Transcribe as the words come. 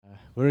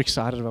we're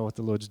excited about what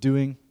the Lord's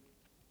doing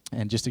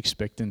and just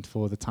expectant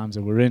for the times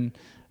that we're in.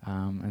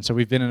 And so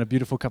we've been in a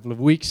beautiful couple of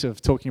weeks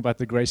of talking about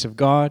the grace of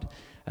God,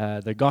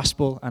 the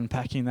gospel,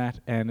 unpacking that,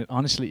 and it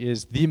honestly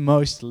is the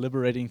most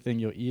liberating thing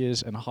your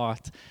ears and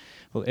heart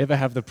will ever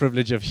have the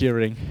privilege of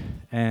hearing.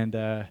 And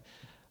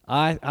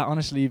I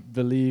honestly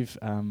believe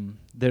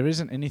there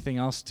isn't anything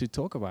else to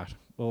talk about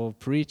or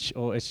preach,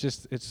 or it's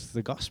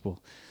the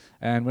gospel.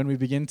 And when we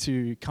begin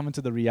to come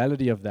into the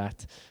reality of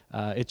that,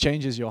 it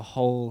changes your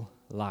whole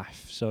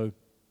life. So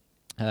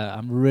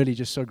I'm really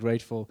just so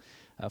grateful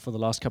for the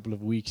last couple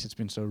of weeks. It's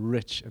been so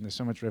rich, and there's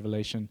so much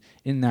revelation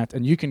in that.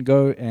 And you can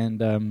go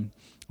and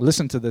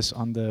listen to this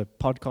on the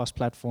podcast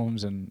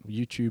platforms and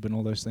YouTube and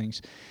all those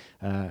things,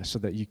 so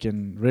that you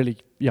can really,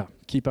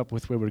 keep up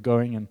with where we're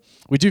going. And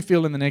we do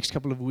feel in the next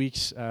couple of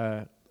weeks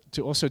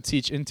to also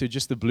teach into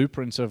just the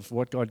blueprints of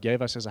what God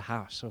gave us as a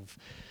house, of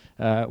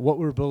what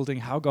we're building,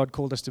 how God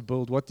called us to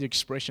build, what the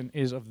expression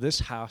is of this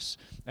house,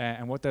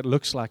 and what that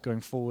looks like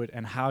going forward,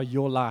 and how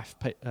your life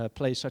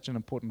plays such an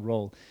important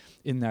role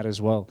in that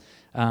as well.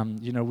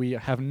 We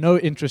have no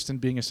interest in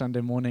being a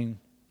Sunday morning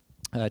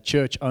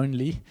church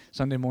only.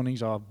 Sunday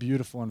mornings are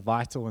beautiful and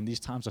vital, and these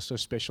times are so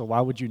special.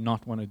 Why would you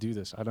not want to do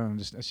this? I don't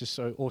understand. It's just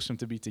so awesome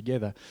to be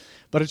together.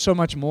 But it's so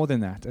much more than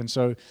that. And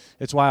so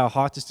it's why our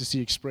heart is to see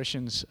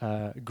expressions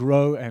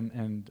grow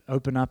and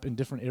open up in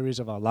different areas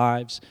of our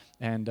lives.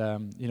 And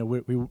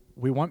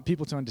we want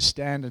people to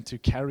understand and to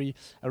carry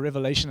a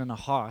revelation in a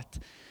heart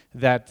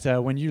that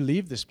when you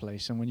leave this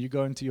place and when you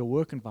go into your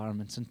work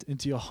environments and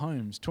into your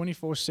homes,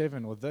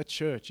 24/7, or the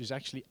church is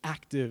actually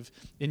active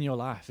in your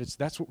life.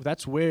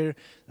 That's where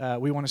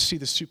we want to see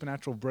the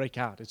supernatural break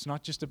out. It's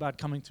not just about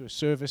coming to a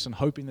service and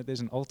hoping that there's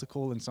an altar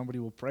call and somebody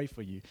will pray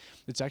for you.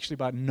 It's actually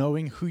about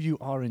knowing who you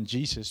are in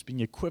Jesus, being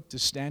equipped to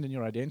stand in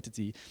your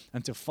identity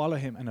and to follow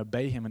Him and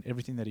obey Him in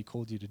everything that He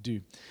called you to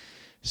do.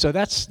 So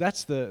that's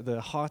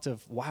the heart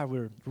of why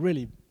we're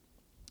really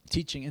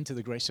teaching into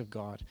the grace of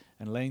God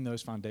and laying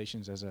those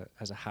foundations as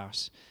a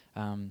house.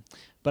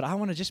 But I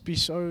want to just be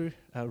so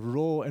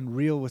raw and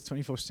real with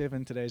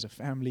 24/7 today as a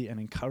family,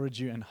 and encourage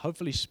you and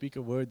hopefully speak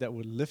a word that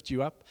will lift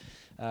you up,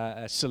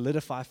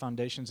 solidify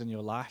foundations in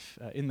your life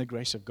in the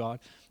grace of God,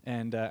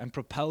 and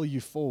propel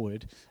you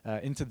forward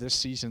into this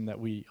season that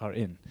we are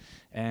in.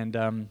 And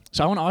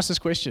so I want to ask this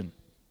question: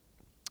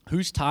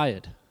 who's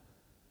tired?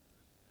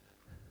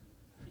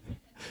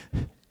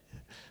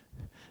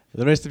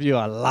 The rest of you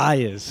are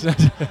liars.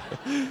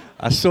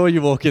 I saw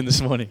you walk in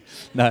this morning.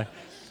 No.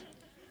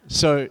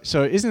 So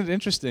isn't it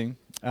interesting?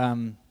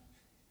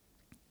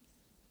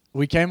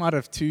 We came out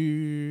of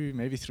 2,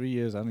 maybe 3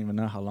 years, I don't even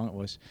know how long it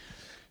was,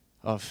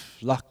 of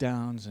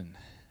lockdowns and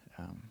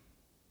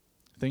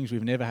things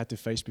we've never had to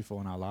face before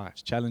in our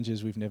lives,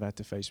 challenges we've never had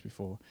to face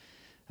before.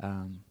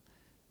 And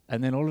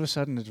then all of a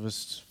sudden it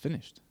was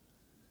finished.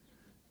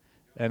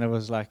 And it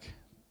was like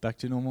back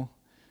to normal.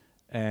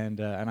 And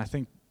I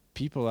think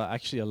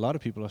a lot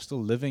of people are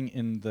still living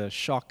in the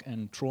shock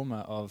and trauma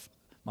of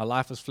my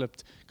life was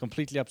flipped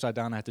completely upside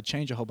down. I had to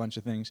change a whole bunch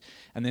of things.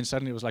 And then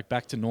suddenly it was like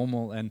back to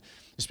normal. And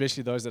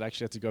especially those that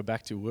actually had to go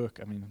back to work.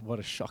 I mean, what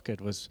a shock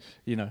it was.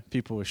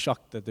 People were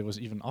shocked that there was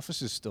even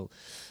offices still.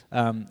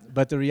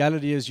 But the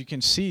reality is you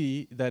can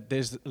see that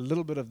there's a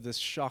little bit of this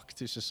shock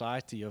to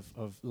society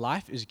of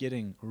life is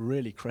getting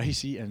really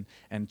crazy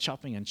and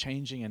chopping and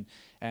changing.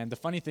 And the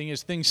funny thing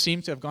is things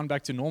seem to have gone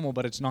back to normal,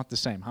 but it's not the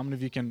same. How many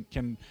of you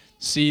can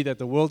see that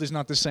the world is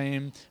not the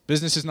same,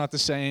 business is not the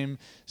same,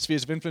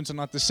 spheres of influence are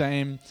not the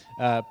same,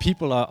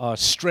 people are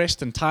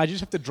stressed and tired. You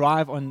just have to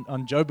drive on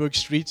Joburg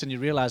streets and you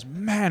realize,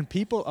 man,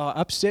 people are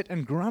upset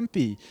and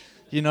grumpy,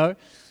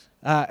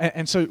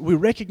 and so we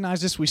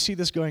recognize this, we see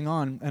this going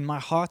on, and my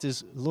heart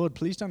is, Lord,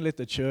 please don't let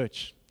the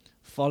church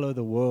follow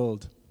the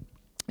world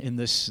in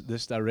this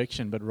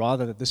direction, but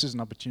rather that this is an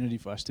opportunity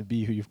for us to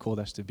be who you've called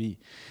us to be.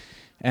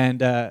 And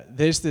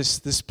there's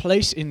this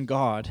place in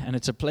God, and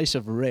it's a place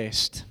of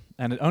rest,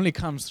 and it only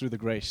comes through the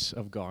grace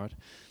of God.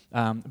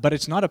 But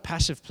it's not a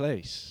passive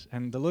place.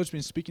 And the Lord's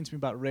been speaking to me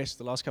about rest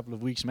the last couple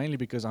of weeks, mainly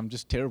because I'm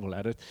just terrible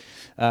at it.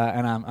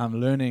 And I'm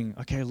learning,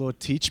 okay, Lord,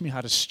 teach me how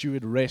to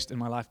steward rest in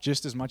my life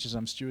just as much as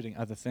I'm stewarding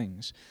other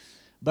things.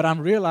 But I'm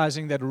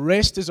realizing that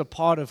rest is a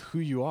part of who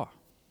you are.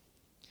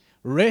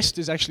 Rest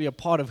is actually a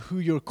part of who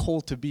you're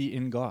called to be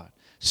in God.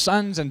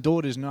 Sons and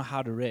daughters know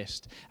how to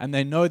rest, and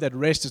they know that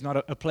rest is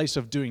not a place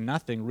of doing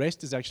nothing.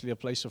 Rest is actually a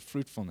place of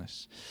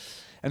fruitfulness.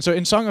 And so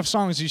in Song of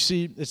Songs, you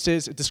see,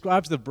 it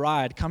describes the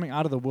bride coming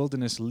out of the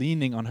wilderness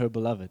leaning on her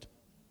beloved.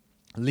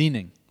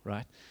 Leaning,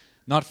 right?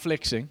 Not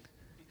flexing.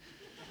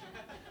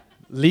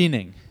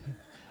 Leaning.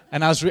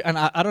 And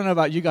I don't know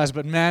about you guys,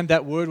 but man,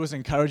 that word was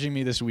encouraging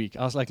me this week.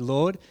 I was like,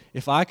 Lord,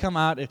 if I come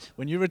out,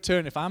 when you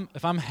return, if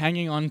I'm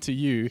hanging on to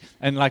you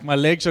and like my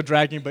legs are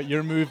dragging, but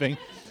you're moving,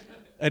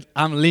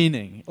 I'm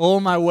leaning. All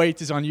my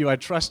weight is on you. I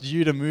trust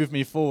you to move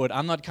me forward.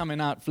 I'm not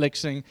coming out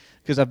flexing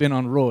because I've been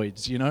on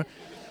roids,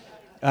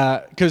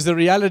 Because the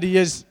reality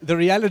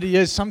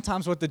is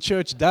sometimes what the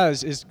church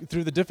does is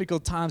through the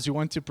difficult times you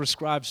want to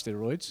prescribe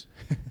steroids.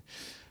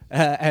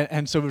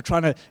 And so we're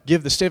trying to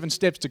give the 7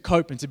 steps to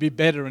cope and to be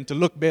better and to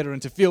look better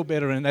and to feel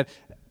better, and that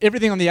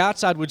everything on the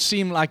outside would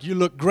seem like you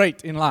look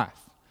great in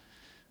life.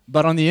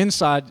 But on the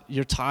inside,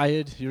 you're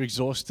tired, you're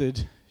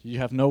exhausted, you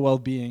have no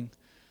well-being,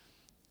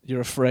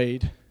 you're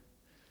afraid.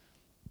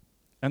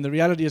 And the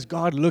reality is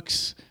God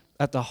looks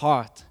at the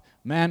heart.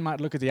 Man might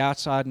look at the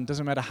outside, and it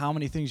doesn't matter how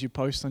many things you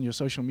post on your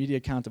social media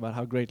account about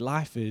how great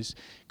life is.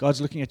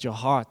 God's looking at your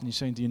heart, and He's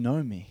saying, do you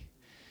know me?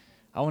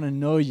 I want to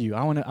know you.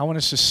 I want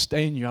to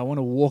sustain you. I want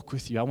to walk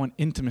with you. I want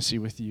intimacy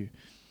with you.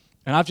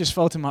 And I've just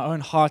felt in my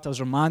own heart, I was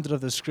reminded of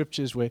the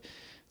scriptures where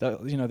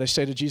they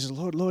say to Jesus,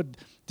 Lord,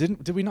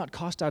 did we not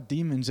cast out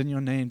demons in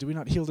your name? Did we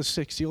not heal the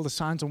sick, see all the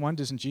signs and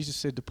wonders? And Jesus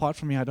said, depart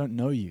from me, I don't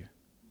know you.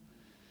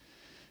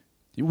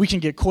 We can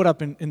get caught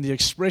up in the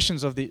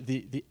expressions of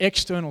the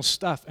external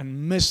stuff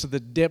and miss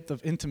the depth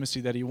of intimacy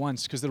that He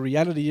wants. Because the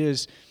reality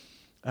is,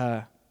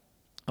 I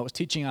was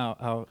teaching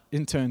our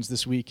interns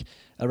this week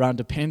around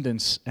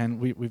dependence, and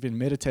we've been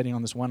meditating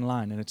on this one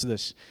line, and it's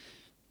this.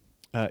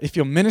 If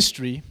your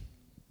ministry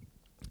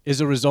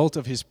is a result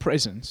of His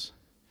presence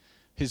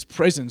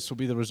will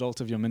be the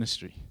result of your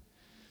ministry.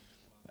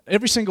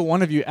 Every single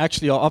one of you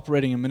actually are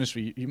operating in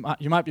ministry.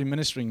 You might be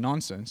ministering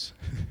nonsense,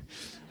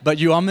 but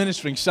you are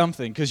ministering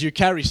something because you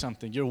carry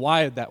something. You're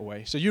wired that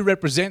way. So you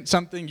represent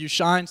something, you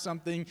shine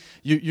something,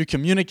 you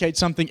communicate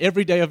something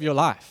every day of your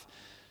life.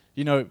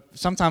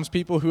 Sometimes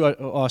people who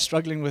are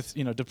struggling with,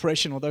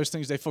 depression or those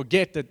things, they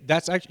forget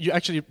that you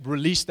actually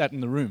release that in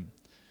the room.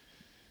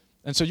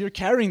 And so you're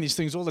carrying these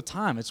things all the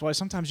time. It's why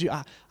sometimes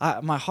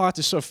my heart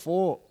is so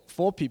for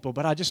people,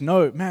 but I just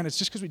know, man, it's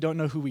just because we don't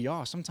know who we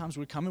are. Sometimes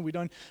we come and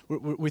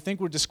we think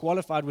we're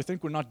disqualified, we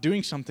think we're not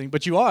doing something,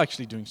 but you are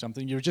actually doing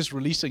something. You're just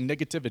releasing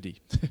negativity.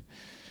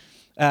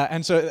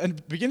 And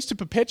it begins to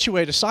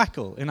perpetuate a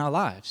cycle in our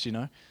lives,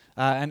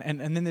 and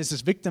then there's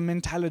this victim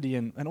mentality,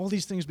 and all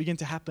these things begin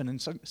to happen.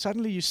 And so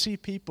suddenly you see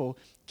people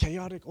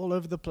chaotic all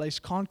over the place,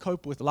 can't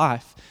cope with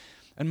life.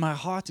 And my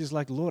heart is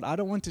like, Lord, I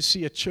don't want to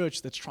see a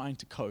church that's trying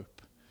to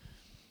cope.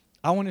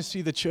 I want to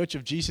see the church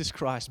of Jesus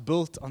Christ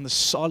built on the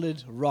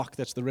solid rock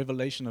that's the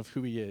revelation of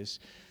who He is,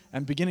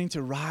 and beginning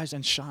to rise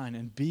and shine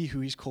and be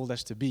who He's called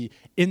us to be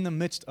in the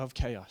midst of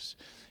chaos.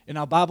 In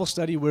our Bible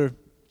study, we're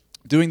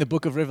doing the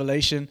book of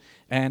Revelation,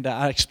 and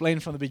I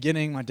explained from the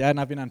beginning, my dad and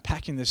I have been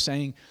unpacking this,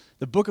 saying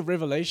the book of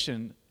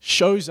Revelation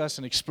shows us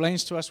and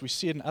explains to us, we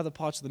see it in other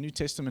parts of the New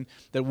Testament,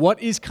 that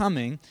what is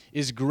coming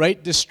is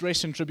great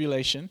distress and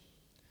tribulation,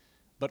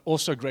 but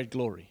also great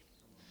glory.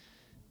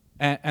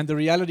 And the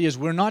reality is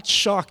we're not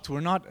shocked.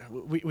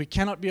 We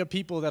cannot be a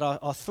people that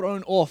are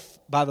thrown off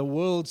by the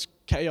world's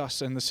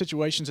chaos and the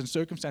situations and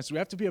circumstances. We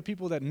have to be a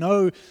people that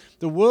know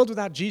the world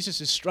without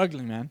Jesus is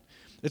struggling, man.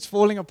 It's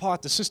falling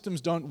apart. The systems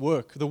don't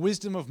work. The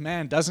wisdom of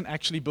man doesn't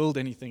actually build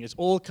anything. It's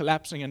all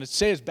collapsing. And it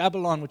says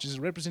Babylon, which is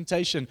a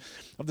representation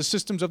of the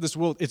systems of this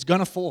world, it's going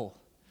to fall.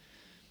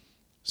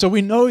 So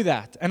we know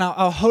that, and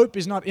our hope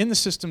is not in the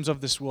systems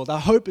of this world. Our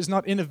hope is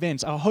not in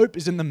events. Our hope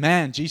is in the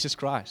man, Jesus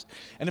Christ.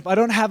 And if I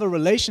don't have a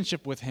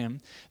relationship with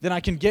Him, then I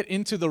can get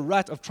into the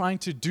rut of trying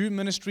to do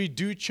ministry,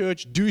 do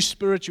church, do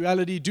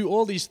spirituality, do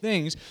all these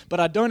things,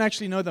 but I don't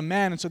actually know the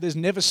man, and so there's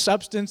never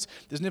substance,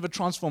 there's never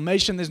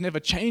transformation, there's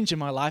never change in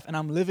my life, and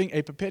I'm living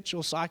a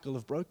perpetual cycle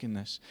of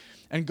brokenness.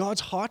 And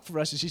God's heart for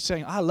us is He's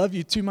saying, I love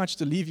you too much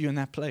to leave you in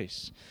that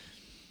place.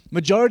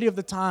 Majority of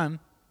the time,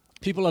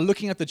 people are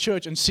looking at the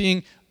church and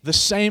seeing the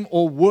same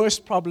or worse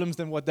problems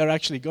than what they're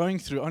actually going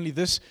through. Only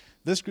this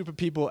group of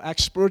people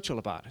act spiritual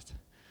about it.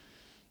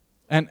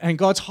 And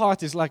God's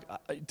heart is like,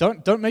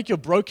 don't make your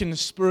brokenness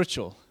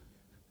spiritual.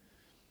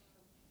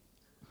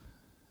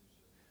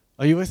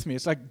 Are you with me?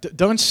 It's like,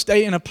 don't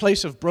stay in a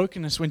place of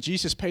brokenness when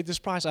Jesus paid this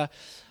price.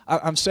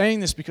 I'm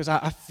saying this because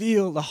I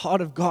feel the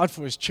heart of God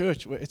for His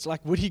church. It's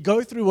like, would He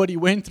go through what He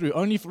went through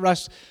only for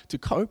us to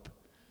cope?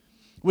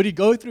 Would He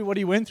go through what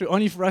He went through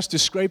only for us to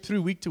scrape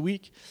through week to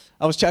week?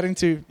 I was chatting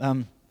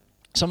to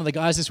some of the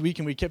guys this week,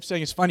 and we kept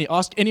saying, it's funny,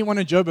 ask anyone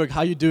in Joburg,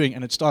 how you doing?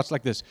 And it starts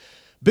like this: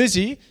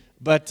 busy,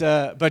 but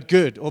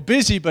good. Or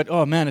busy, but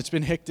oh man, it's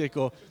been hectic.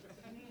 Or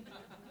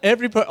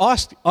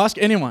ask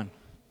anyone.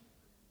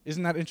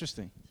 Isn't that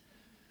interesting?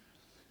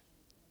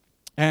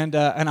 And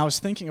I was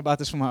thinking about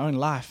this for my own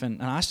life,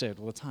 and I say it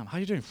all the time. How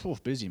you doing?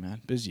 Busy, man.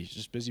 Busy.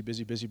 Just busy.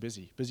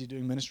 Busy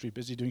doing ministry,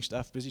 busy doing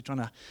stuff, busy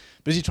trying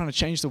to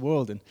change the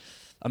world. And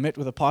I met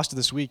with a pastor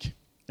this week,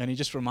 and he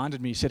just reminded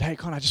me, he said, hey,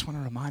 Con, I just want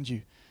to remind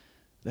you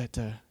that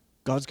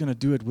God's going to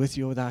do it with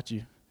you or without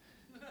you.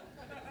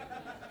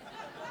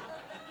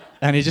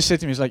 And he just said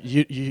to me, he's like,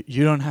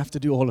 you don't have to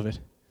do all of it.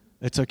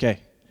 It's okay.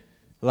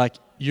 Like,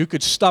 you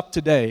could stop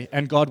today,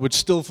 and God would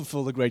still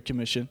fulfill the Great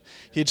Commission.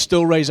 He'd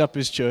still raise up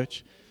His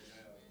church.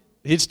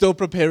 He'd still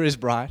prepare His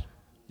bride.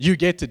 You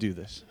get to do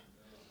this.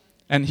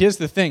 And here's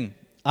the thing.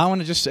 I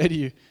want to just say to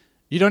you,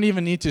 you don't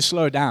even need to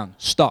slow down.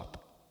 Stop.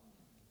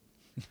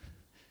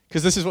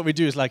 Because this is what we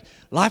do. Is like,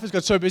 life has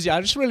got so busy, I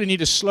just really need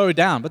to slow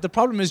down. But the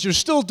problem is you're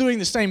still doing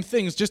the same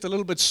things, just a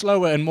little bit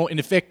slower and more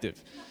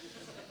ineffective.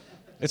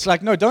 It's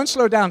like, no, don't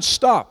slow down.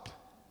 Stop.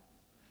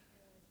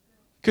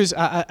 Because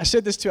I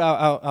said this to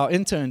our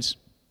interns.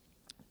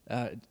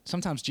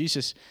 sometimes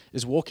Jesus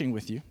is walking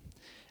with you,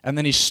 and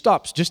then he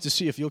stops just to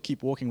see if you'll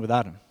keep walking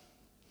without him.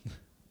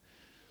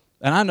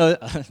 And I know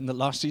in the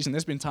last season,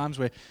 there's been times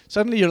where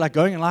suddenly you're like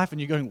going in life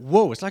and you're going,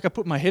 whoa, it's like I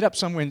put my head up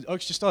somewhere and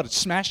Oaks just started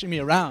smashing me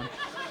around.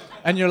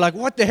 And you're like,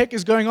 what the heck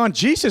is going on?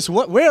 Jesus,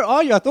 where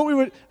are you? I thought we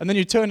were. And then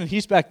you turn and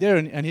he's back there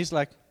and he's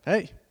like,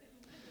 hey.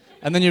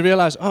 And then you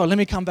realize, oh, let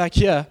me come back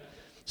here.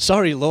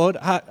 Sorry, Lord.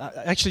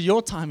 Actually,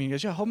 your timing. He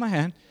goes, yeah, hold my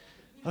hand.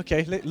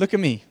 Okay, look at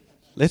me.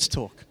 Let's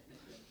talk.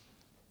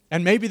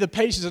 And maybe the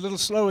pace is a little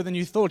slower than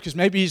you thought because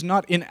maybe he's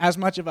not in as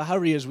much of a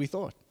hurry as we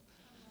thought.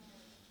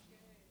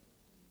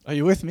 Are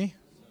you with me?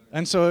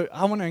 And so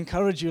I want to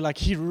encourage you, like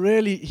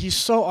he's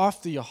so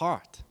after your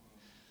heart.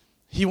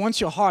 He wants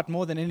your heart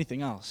more than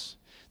anything else.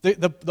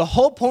 The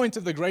whole point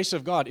of the grace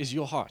of God is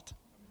your heart.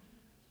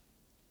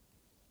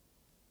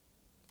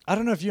 I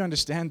don't know if you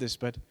understand this,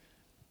 but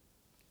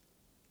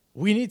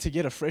we need to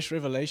get a fresh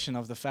revelation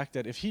of the fact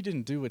that if he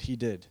didn't do what he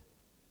did,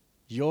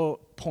 your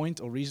point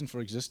or reason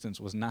for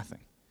existence was nothing.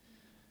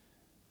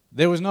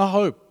 There was no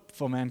hope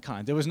for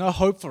mankind. There was no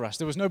hope for us.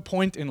 There was no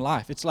point in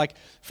life. It's like,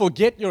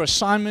 forget your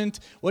assignment,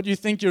 what you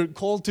think you're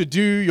called to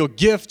do, your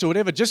gift or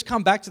whatever. Just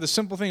come back to the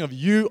simple thing of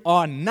you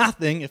are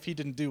nothing if he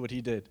didn't do what he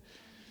did.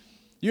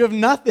 You have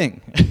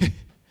nothing.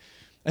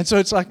 And so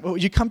it's like, well,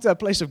 you come to a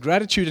place of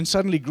gratitude, and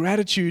suddenly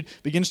gratitude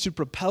begins to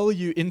propel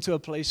you into a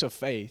place of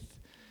faith.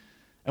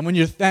 And when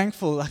you're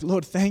thankful, like,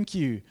 Lord, thank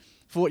you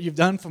for what you've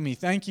done for me.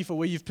 Thank you for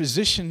where you've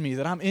positioned me,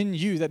 that I'm in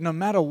you, that no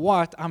matter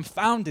what, I'm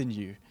found in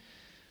you,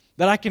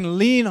 that I can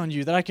lean on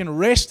you, that I can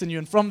rest in you.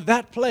 And from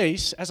that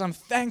place, as I'm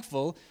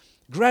thankful,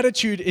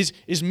 gratitude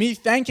is me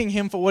thanking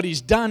him for what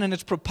he's done, and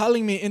it's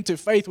propelling me into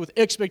faith with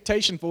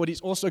expectation for what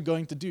he's also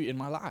going to do in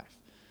my life.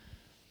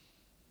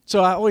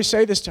 So I always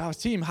say this to our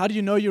team, how do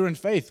you know you're in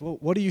faith? Well,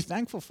 what are you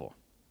thankful for?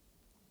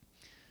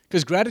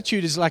 Because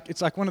gratitude is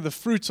it's like one of the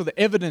fruits or the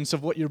evidence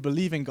of what you're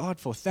believing God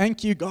for.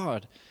 Thank you,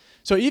 God.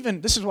 So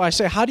even, this is why I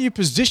say, how do you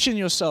position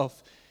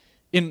yourself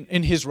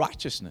in his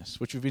righteousness,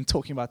 which we've been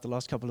talking about the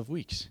last couple of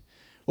weeks?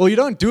 Well, you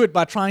don't do it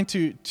by trying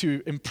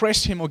to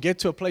impress him or get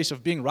to a place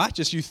of being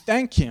righteous. You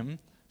thank him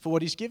for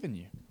what he's given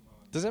you.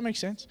 Does that make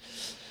sense?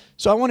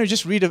 So I want to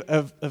just read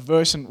a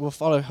verse, and we'll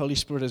follow Holy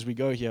Spirit as we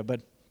go here.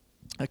 But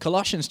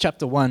Colossians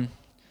chapter 1,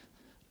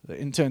 the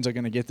interns are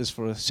going to get this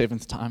for a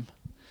 7th time.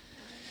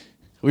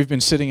 We've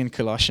been sitting in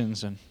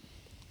Colossians, and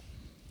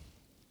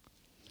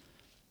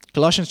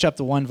Colossians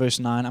chapter 1, verse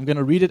 9. I'm going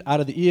to read it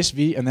out of the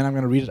ESV, and then I'm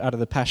going to read it out of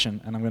the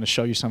Passion, and I'm going to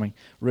show you something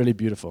really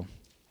beautiful.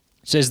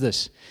 It says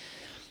this,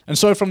 and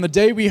so from the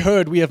day we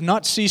heard, we have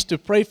not ceased to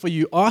pray for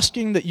you,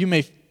 asking that you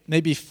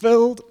may be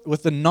filled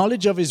with the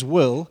knowledge of his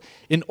will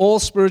in all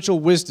spiritual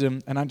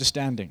wisdom and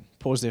understanding.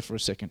 Pause there for a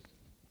second.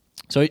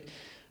 So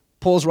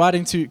Paul's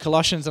writing to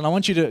Colossians, and I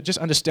want you to just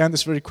understand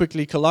this very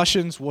quickly.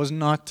 Colossians was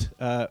not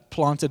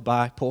planted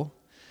by Paul.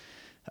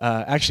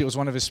 Actually, it was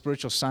one of his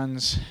spiritual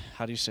sons.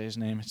 How do you say his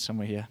name? It's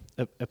somewhere here.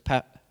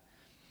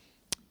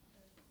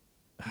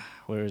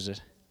 Where is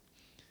it?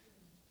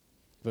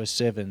 Verse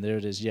 7. There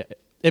it is. Yeah,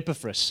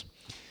 Epaphras.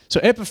 So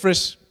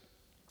Epaphras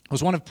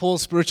was one of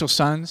Paul's spiritual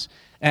sons,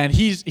 and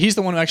he's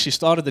the one who actually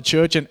started the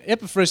church. And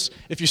Epaphras,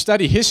 if you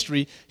study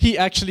history, he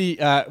actually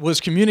was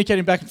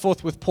communicating back and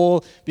forth with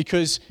Paul,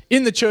 because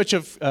in the church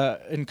of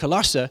in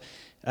Colossae,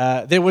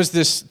 there was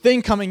this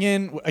thing coming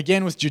in,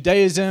 again, with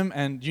Judaism,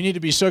 and you need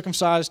to be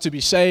circumcised to be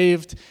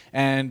saved.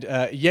 And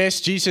yes,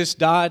 Jesus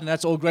died, and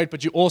that's all great,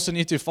 but you also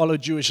need to follow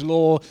Jewish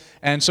law.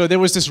 And so there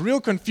was this real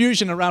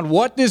confusion around,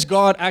 what does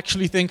God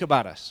actually think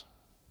about us?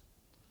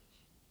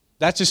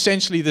 That's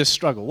essentially this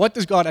struggle. What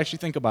does God actually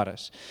think about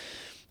us?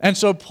 And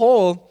so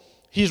Paul,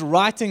 he's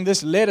writing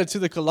this letter to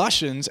the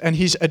Colossians, and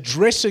he's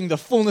addressing the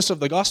fullness of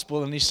the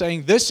gospel, and he's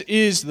saying, this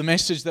is the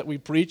message that we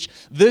preach.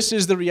 This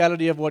is the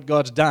reality of what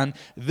God's done.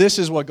 This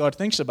is what God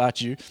thinks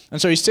about you.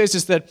 And so he says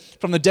this, that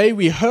from the day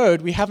we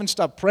heard, we haven't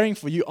stopped praying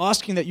for you,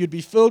 asking that you'd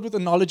be filled with the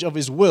knowledge of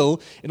his will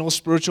in all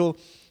spiritual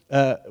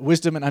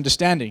wisdom and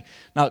understanding.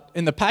 Now,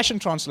 in the Passion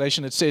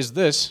Translation, it says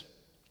this,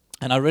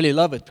 and I really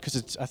love it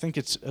because I think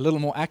it's a little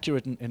more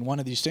accurate in one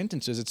of these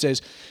sentences. It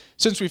says,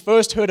 since we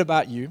first heard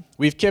about you,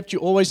 we've kept you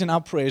always in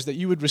our prayers that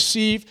you would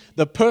receive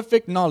the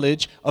perfect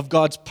knowledge of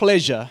God's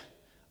pleasure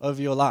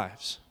over your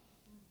lives.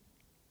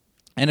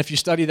 And if you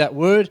study that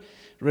word,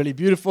 really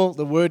beautiful,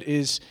 the word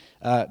is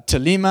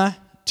telema,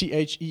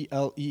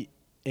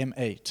 Thelema,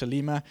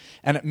 telema,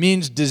 and it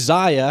means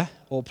desire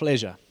or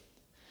pleasure.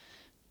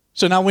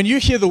 So now when you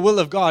hear the will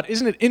of God,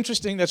 isn't it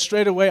interesting that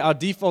straight away our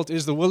default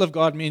is the will of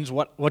God means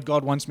what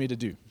God wants me to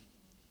do?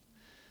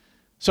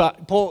 So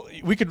Paul,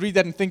 we could read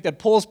that and think that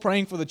Paul's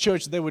praying for the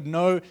church that they would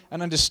know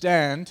and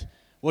understand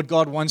what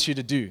God wants you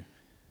to do.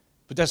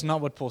 But that's not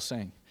what Paul's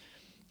saying.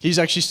 He's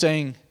actually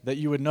saying that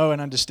you would know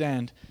and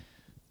understand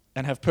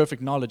and have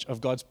perfect knowledge of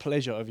God's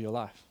pleasure over your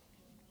life.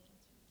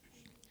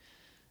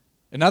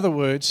 In other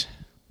words,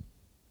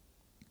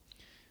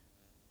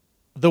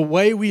 the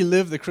way we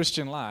live the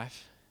Christian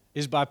life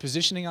is by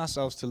positioning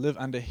ourselves to live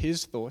under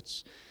his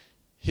thoughts,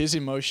 his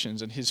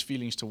emotions, and his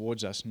feelings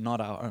towards us,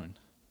 not our own.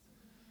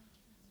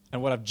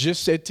 And what I've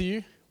just said to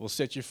you, will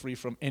set you free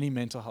from any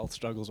mental health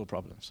struggles or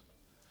problems.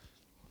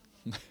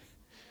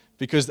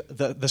 Because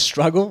the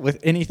struggle with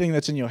anything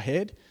that's in your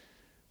head,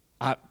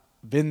 I've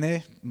been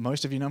there.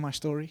 Most of you know my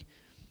story.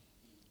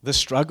 The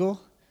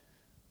struggle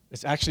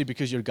is actually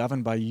because you're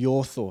governed by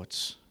your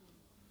thoughts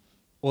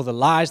or the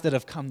lies that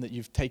have come that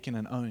you've taken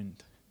and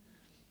owned.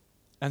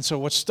 And so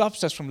what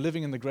stops us from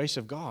living in the grace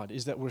of God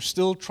is that we're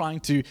still trying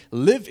to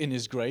live in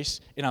His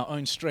grace in our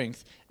own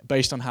strength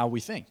based on how we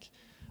think,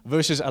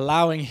 versus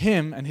allowing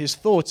Him and His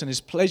thoughts and His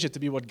pleasure to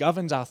be what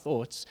governs our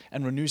thoughts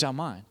and renews our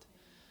mind.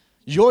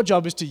 Your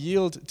job is to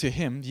yield to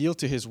Him, yield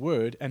to His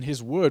Word, and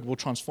His Word will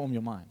transform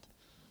your mind.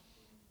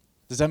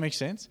 Does that make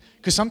sense?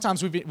 Because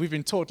sometimes we've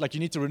been taught, like, you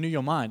need to renew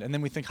your mind, and then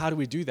we think, how do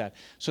we do that?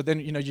 So then,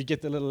 you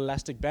get the little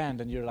elastic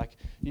band, and you're like,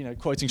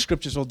 quoting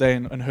scriptures all day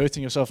and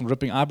hurting yourself and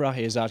ripping eyebrow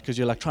hairs out because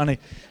you're like trying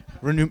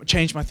to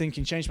change my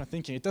thinking.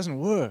 It doesn't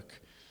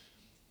work.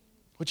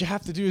 What you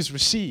have to do is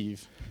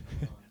receive.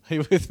 Are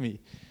you with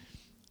me?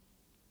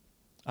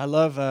 I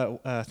love,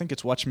 I think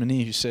it's Watchman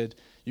Nee who said,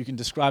 you can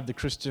describe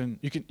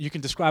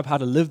how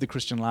to live the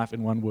Christian life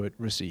in one word: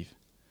 receive.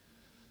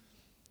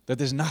 That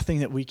there's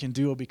nothing that we can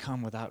do or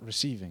become without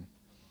receiving.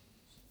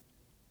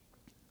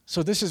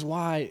 So this is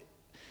why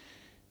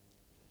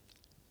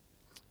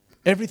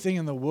everything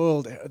in the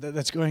world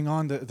that's going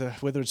on,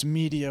 whether it's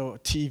media or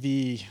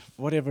TV,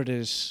 whatever it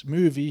is,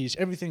 movies,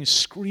 everything is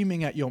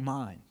screaming at your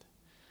mind.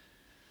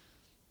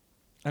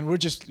 And we're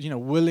just,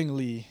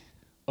 willingly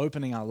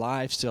opening our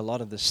lives to a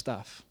lot of this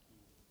stuff.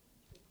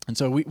 And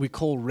so we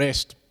call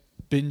rest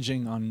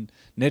binging on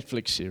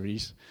Netflix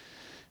series.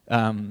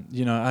 I'm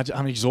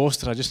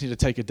exhausted. I just need to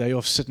take a day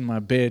off, sit in my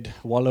bed,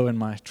 wallow in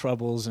my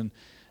troubles,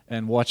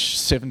 and watch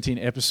 17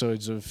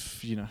 episodes of,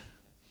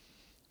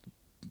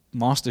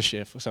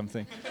 MasterChef or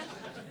something.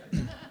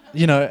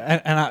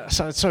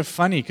 So it's so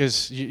funny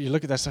because you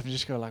look at that stuff and you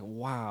just go like,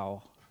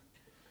 wow.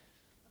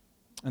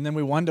 And then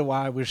we wonder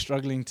why we're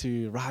struggling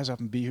to rise up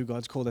and be who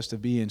God's called us to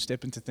be and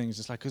step into things.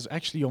 It's like, because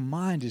actually your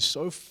mind is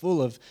so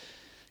full of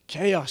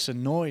chaos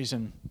and noise.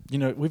 And,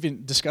 we've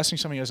been discussing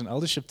something as an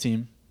eldership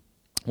team.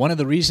 One of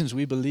the reasons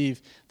we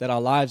believe that our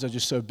lives are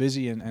just so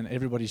busy and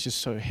everybody's just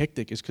so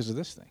hectic is because of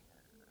this thing.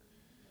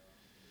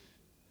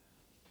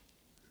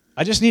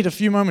 I just need a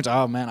few moments.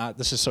 Oh man,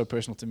 this is so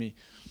personal to me.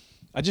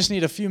 I just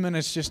need a few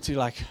minutes just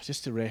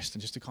to rest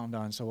and just to calm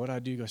down. So what I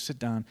do, go sit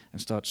down and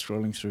start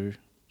scrolling through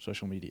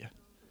social media.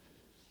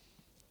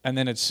 And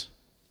then it's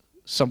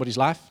somebody's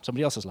life,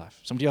 somebody else's life,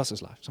 somebody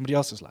else's life, somebody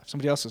else's life,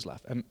 somebody else's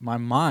life. And my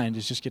mind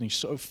is just getting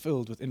so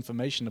filled with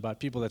information about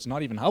people that's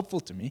not even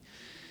helpful to me.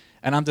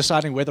 And I'm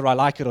deciding whether I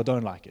like it or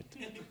don't like it.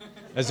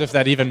 As if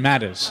that even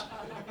matters.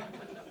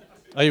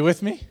 Are you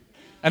with me?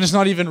 And it's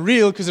not even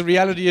real, because the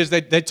reality is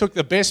they took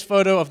the best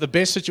photo of the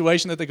best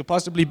situation that they could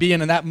possibly be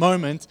in that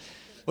moment.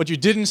 What you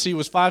didn't see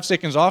was 5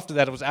 seconds after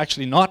that, it was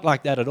actually not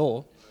like that at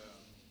all.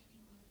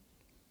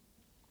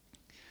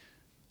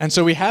 And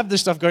so we have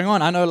this stuff going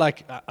on. I know,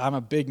 I'm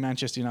a big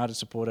Manchester United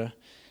supporter.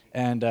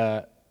 And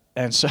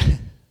so,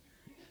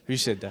 who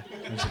said that?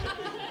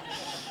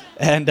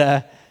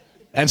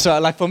 And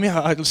so, for me,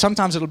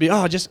 sometimes it'll be,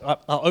 I'll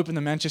open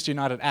the Manchester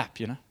United app,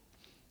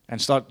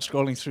 and start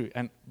scrolling through.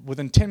 And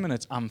within 10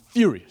 minutes, I'm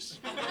furious.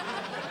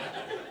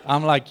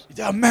 I'm like,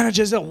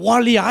 managers at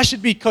Wally, I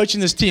should be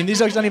coaching this team. These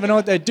guys don't even know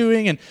what they're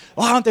doing. And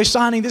why aren't they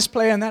signing this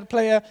player and that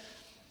player?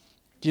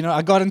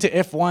 I got into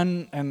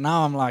F1, and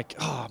now I'm like,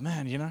 oh,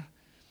 man,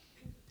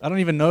 I don't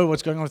even know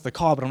what's going on with the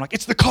car, but I'm like,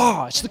 it's the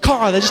car.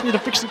 They just need to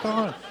fix the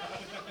car,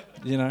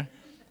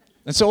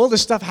 And so all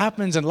this stuff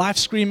happens, and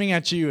life's screaming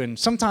at you, and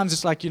sometimes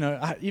it's like,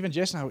 even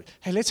Jess and I,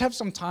 hey, let's have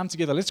some time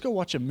together. Let's go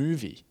watch a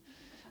movie.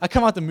 I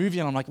come out the movie,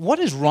 and I'm like, what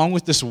is wrong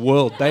with this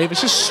world, babe?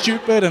 It's just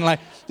stupid, and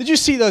did you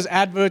see those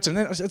adverts? And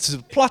then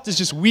the plot is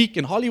just weak,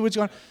 and Hollywood's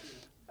gone,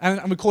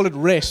 and we call it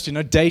rest,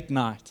 date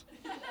night.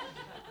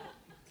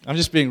 I'm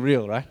just being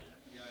real, right?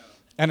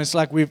 And it's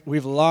like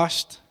we've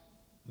lost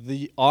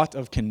the art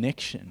of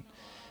connection.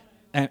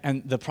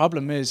 And the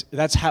problem is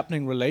that's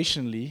happening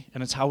relationally,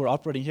 and it's how we're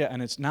operating here,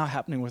 and it's now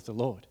happening with the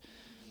Lord.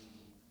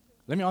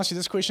 Let me ask you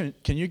this question.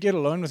 Can you get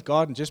alone with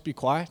God and just be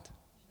quiet?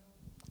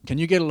 Can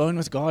you get alone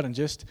with God and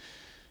just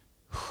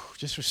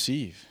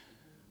receive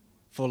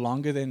for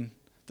longer than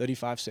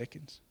 35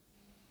 seconds?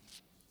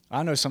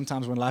 I know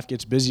sometimes when life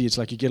gets busy, it's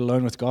like you get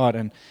alone with God,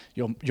 and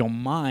your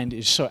mind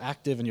is so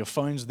active, and your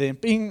phone's there, and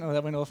bing,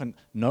 that went off, and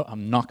no,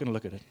 I'm not going to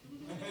look at it.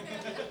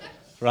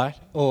 Right?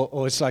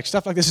 Or it's like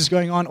stuff like this is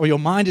going on, or your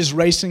mind is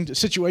racing to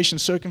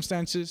situations,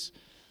 circumstances.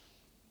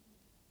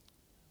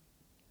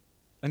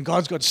 And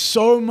God's got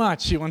so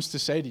much He wants to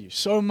say to you,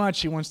 so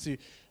much He wants to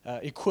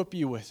equip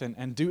you with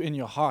and do in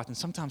your heart. And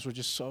sometimes we're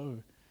just so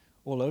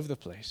all over the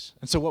place.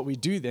 And so what we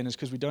do then is,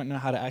 because we don't know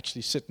how to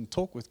actually sit and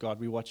talk with God,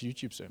 we watch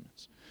YouTube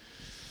sermons.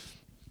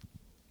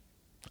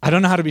 I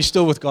don't know how to be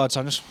still with God, so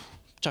I just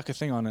chuck a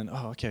thing on and,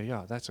 okay,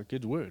 yeah, that's a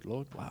good word,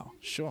 Lord. Wow,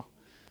 sure.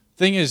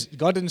 Thing is,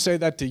 God didn't say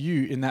that to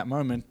you in that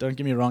moment. Don't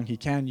get me wrong, He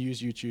can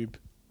use YouTube.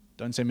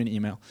 Don't send me an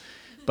email.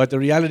 But the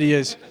reality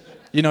is,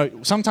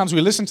 sometimes we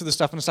listen to the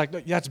stuff and it's like,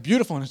 yeah, it's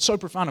beautiful and it's so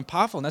profound and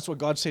powerful, and that's what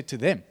God said to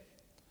them.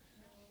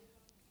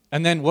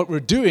 And then what we're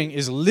doing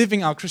is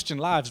living our Christian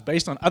lives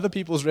based on other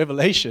people's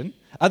revelation,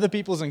 other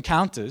people's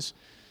encounters.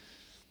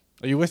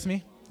 Are you with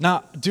me?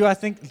 Now, do I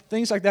think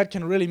things like that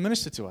can really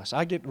minister to us?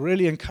 I get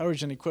really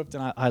encouraged and equipped,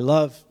 and I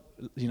love,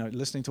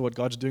 listening to what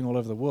God's doing all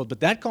over the world. But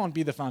that can't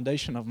be the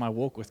foundation of my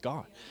walk with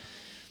God.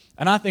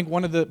 And I think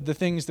one of the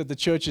things that the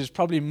church is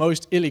probably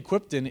most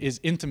ill-equipped in is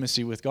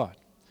intimacy with God,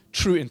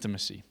 true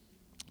intimacy.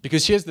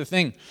 Because here's the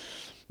thing.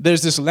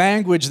 There's this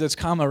language that's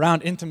come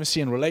around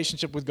intimacy and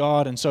relationship with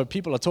God, and so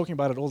people are talking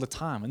about it all the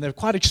time, and they're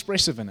quite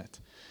expressive in it.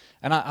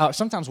 And I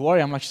sometimes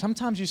worry, I'm like,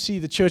 sometimes you see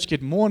the church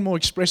get more and more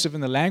expressive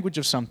in the language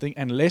of something,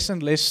 and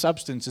less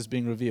substance is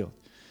being revealed.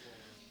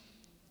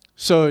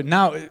 So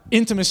now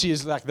intimacy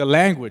is like the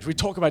language. We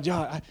talk about,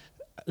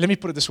 let me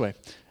put it this way.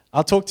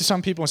 I'll talk to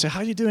some people and say, how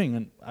are you doing?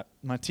 And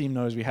my team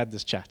knows we had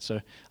this chat, so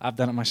I've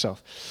done it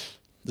myself.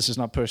 This is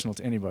not personal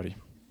to anybody.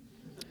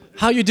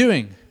 How are you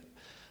doing?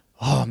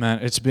 Oh man,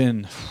 it's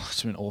been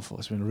awful.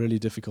 It's been really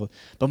difficult.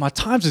 But my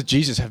times with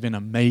Jesus have been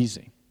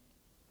amazing.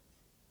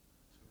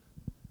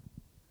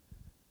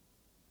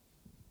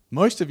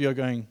 Most of you are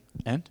going,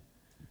 and?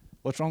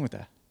 What's wrong with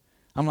that?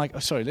 I'm like, oh,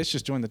 sorry, let's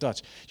just join the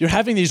dots. You're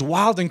having these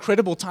wild,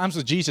 incredible times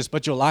with Jesus,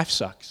 but your life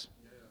sucks.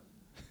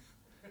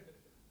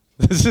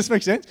 Does this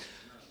make sense?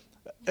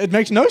 It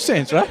makes no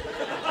sense, right?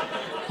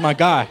 My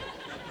guy.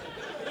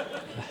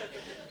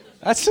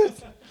 That's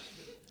it.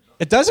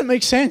 It doesn't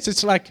make sense.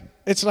 It's like,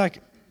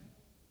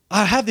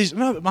 I have these,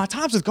 my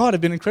times with God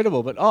have been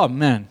incredible, but oh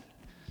man,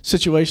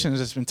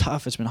 situations, it's been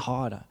tough, it's been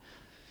hard.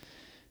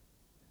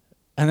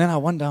 And then I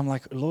wonder, I'm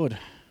like, Lord,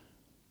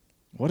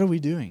 what are we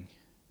doing?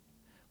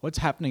 What's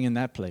happening in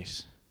that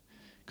place?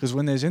 Because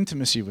when there's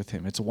intimacy with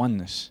Him, it's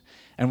oneness.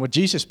 And what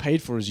Jesus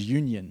paid for is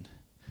union,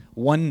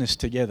 oneness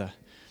together.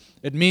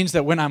 It means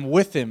that when I'm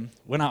with Him,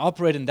 when I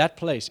operate in that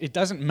place, it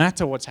doesn't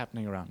matter what's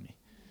happening around me.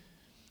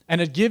 And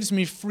it gives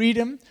me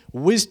freedom,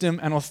 wisdom,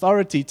 and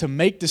authority to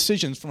make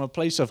decisions from a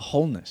place of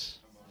wholeness.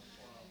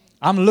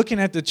 I'm looking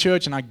at the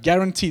church, and I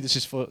guarantee this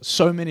is for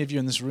so many of you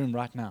in this room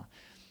right now.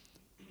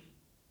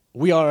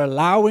 We are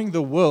allowing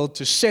the world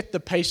to set the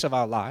pace of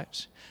our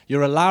lives.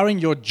 You're allowing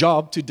your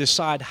job to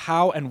decide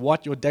how and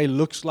what your day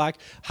looks like,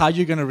 how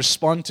you're going to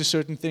respond to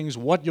certain things,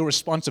 what your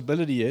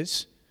responsibility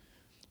is,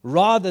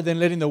 rather than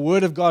letting the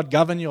Word of God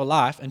govern your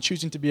life and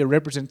choosing to be a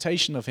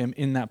representation of Him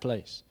in that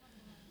place.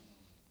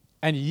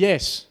 And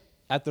yes,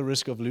 at the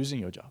risk of losing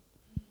your job.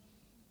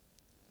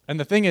 And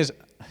the thing is,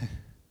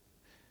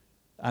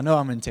 I know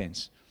I'm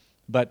intense,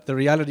 but the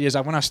reality is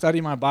that when I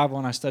study my Bible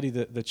and I study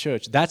the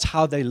church, that's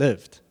how they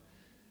lived.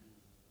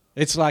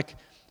 It's like,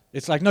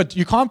 no,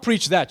 you can't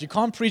preach that. You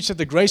can't preach that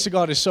the grace of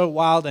God is so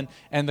wild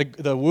and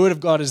the Word of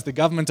God is the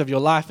government of your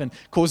life and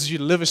causes you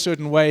to live a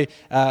certain way.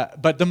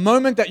 But the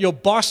moment that your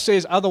boss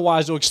says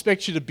otherwise or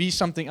expects you to be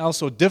something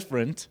else or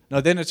different,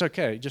 no, then it's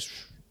okay.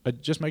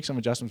 Just make some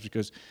adjustments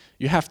because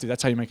you have to.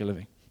 That's how you make a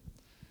living.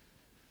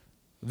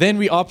 Then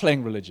we are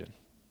playing religion.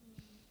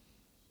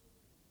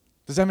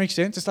 Does that make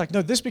sense? It's like,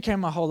 no, this became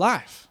my whole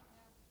life.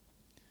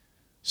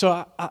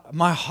 So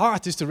my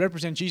heart is to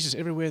represent Jesus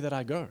everywhere that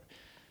I go.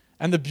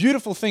 And the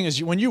beautiful thing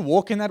is when you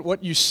walk in that,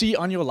 what you see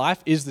on your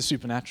life is the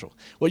supernatural.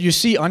 What you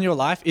see on your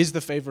life is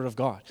the favor of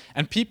God.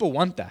 And people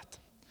want that.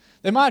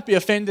 They might be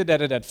offended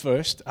at it at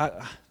first.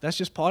 That's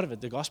just part of it.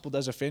 The gospel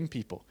does offend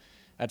people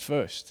at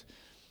first.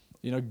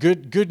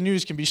 Good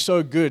news can be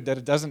so good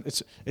that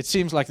it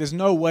seems like there's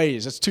no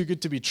ways. It's too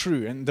good to be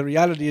true. And the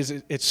reality is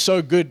it's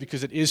so good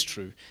because it is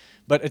true.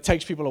 But it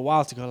takes people a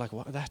while to go like,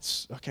 well,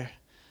 that's okay.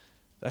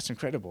 That's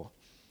incredible.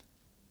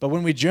 But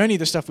when we journey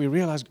the stuff, we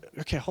realize,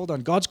 okay, hold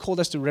on. God's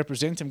called us to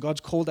represent Him. God's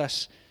called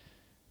us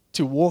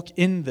to walk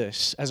in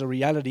this as a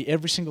reality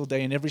every single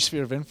day in every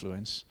sphere of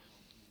influence.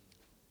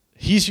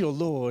 He's your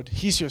Lord.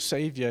 He's your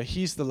Savior.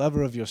 He's the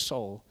lover of your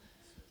soul.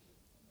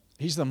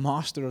 He's the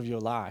master of your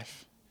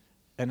life.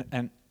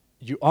 And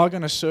you are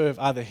going to serve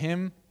either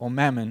Him or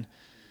mammon,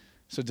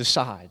 so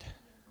decide.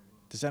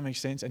 Does that make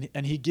sense?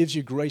 And He gives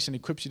you grace and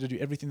equips you to do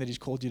everything that He's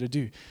called you to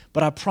do.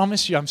 But I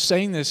promise you, I'm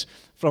saying this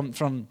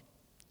from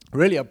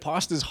really a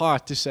pastor's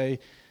heart to say,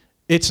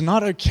 it's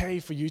not okay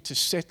for you to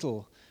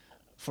settle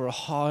for a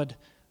hard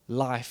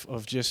life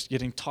of just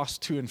getting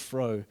tossed to and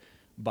fro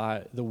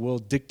by the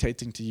world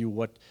dictating to you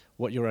what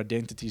your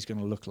identity is going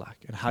to look like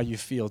and how you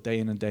feel day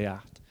in and day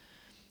out.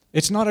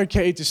 It's not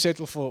okay to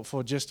settle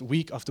for just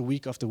week after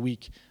week after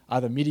week,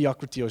 either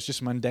mediocrity or it's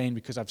just mundane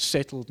because I've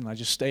settled and I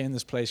just stay in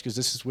this place because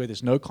this is where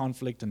there's no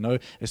conflict and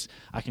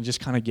I can just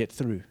kind of get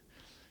through.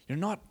 You're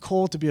not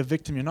called to be a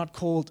victim. You're not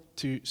called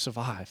to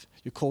survive.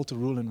 You're called to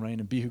rule and reign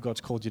and be who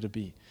God's called you to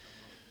be.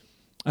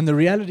 And the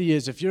reality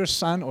is, if you're a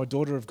son or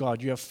daughter of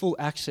God, you have full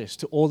access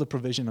to all the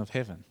provision of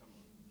heaven.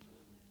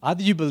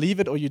 Either you believe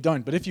it or you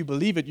don't. But if you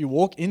believe it, you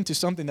walk into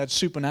something that's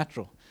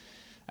supernatural.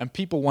 And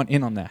people want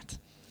in on that.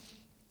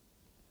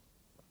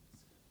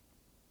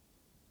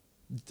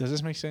 Does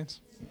this make sense?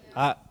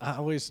 I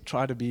always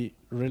try to be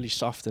really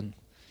soft and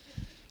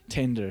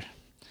tender.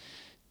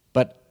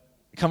 But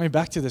coming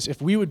back to this,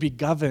 if we would be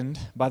governed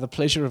by the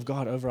pleasure of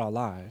God over our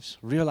lives,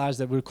 realize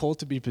that we're called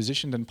to be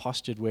positioned and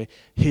postured where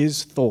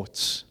His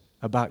thoughts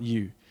about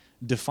you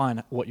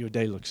define what your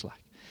day looks like.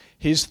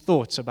 His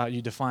thoughts about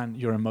you define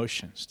your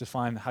emotions,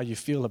 define how you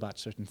feel about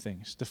certain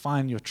things,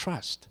 define your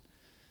trust.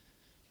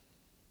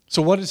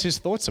 So what is his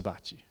thoughts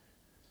about you?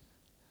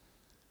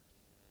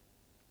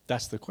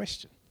 That's the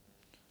question.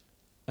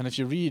 And if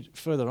you read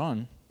further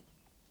on,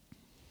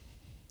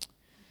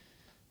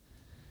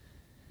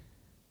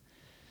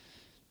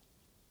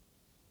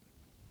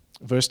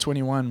 verse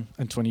 21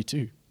 and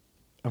 22,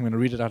 I'm going to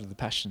read it out of the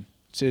Passion.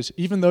 It says,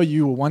 even though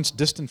you were once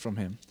distant from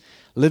him,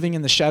 living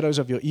in the shadows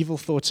of your evil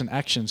thoughts and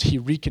actions, he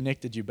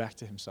reconnected you back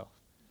to himself.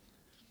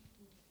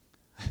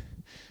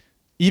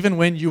 Even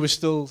when you were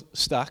still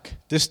stuck,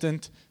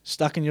 distant,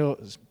 stuck in your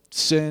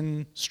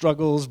sin,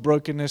 struggles,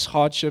 brokenness,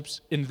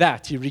 hardships, in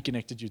that he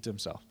reconnected you to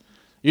himself.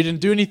 You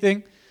didn't do anything.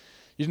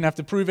 You didn't have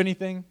to prove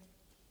anything.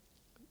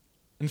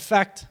 In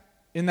fact,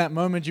 in that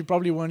moment, you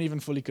probably weren't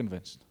even fully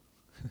convinced.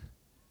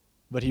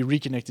 But he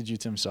reconnected you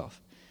to himself.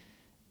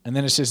 And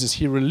then it says this,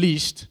 he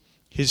released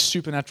his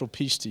supernatural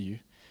peace to you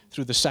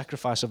through the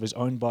sacrifice of his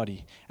own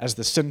body as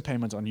the sin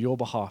payment on your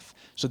behalf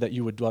so that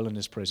you would dwell in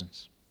his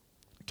presence.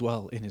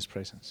 Dwell in his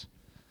presence.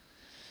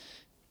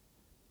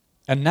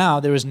 And now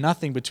there is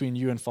nothing between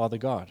you and Father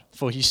God,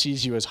 for he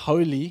sees you as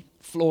holy,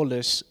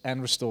 flawless,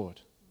 and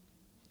restored.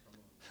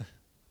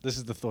 This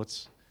is the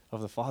thoughts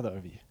of the Father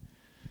over you.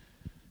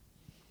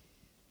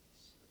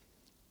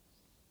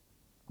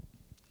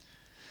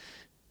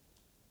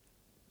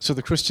 So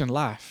the Christian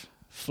life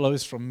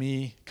flows from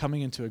me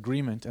coming into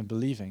agreement and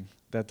believing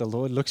that the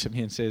Lord looks at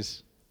me and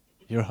says,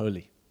 you're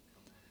holy.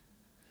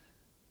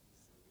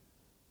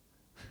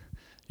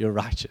 You're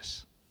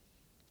righteous.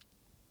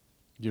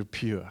 You're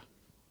pure.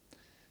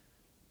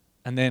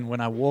 And then when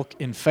I walk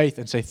in faith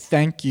and say,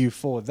 thank you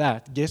for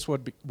that, guess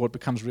what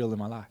becomes real in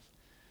my life?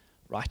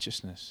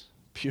 Righteousness,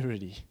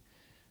 purity,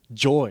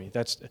 joy.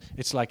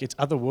 It's like it's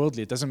otherworldly.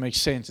 It doesn't make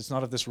sense. It's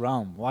not of this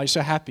realm. Why are you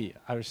so happy?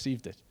 I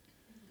received it.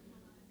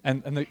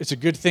 And it's a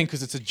good thing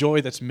because it's a joy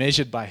that's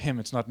measured by him.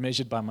 It's not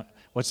measured by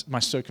my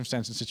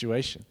circumstance and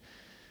situation.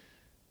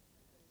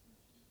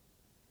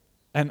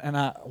 And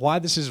why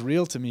this is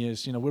real to me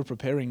is, we're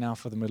preparing now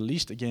for the Middle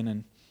East again.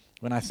 And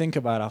when I think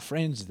about our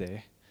friends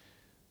there,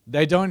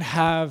 they don't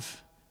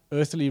have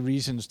earthly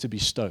reasons to be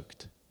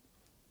stoked.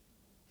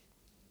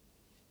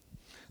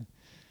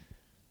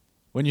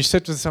 When you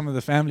sit with some of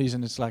the families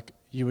and it's like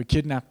you were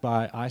kidnapped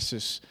by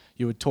ISIS,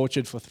 you were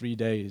tortured for 3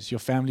 days, your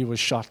family was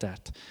shot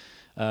at.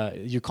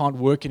 You can't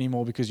work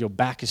anymore because your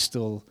back is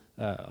still,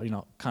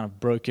 kind of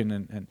broken,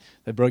 and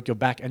they broke your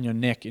back and your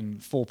neck in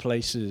 4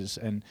 places,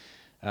 and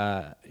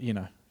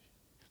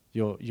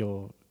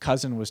your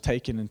cousin was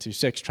taken into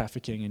sex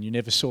trafficking, and you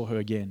never saw her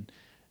again,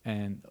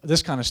 and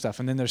this kind of stuff.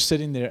 And then they're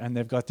sitting there, and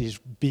they've got these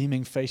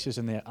beaming faces,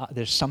 and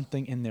there's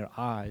something in their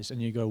eyes,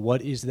 and you go,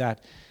 "What is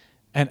that?"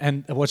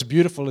 And what's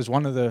beautiful is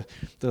one of the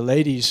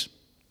ladies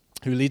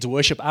who leads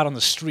worship out on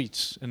the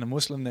streets in a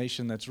Muslim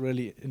nation that's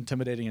really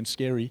intimidating and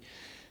scary.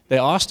 They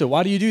asked her,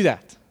 why do you do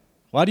that?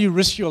 Why do you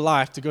risk your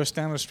life to go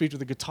stand on the street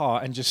with a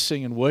guitar and just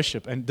sing and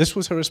worship? And this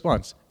was her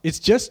response. It's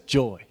just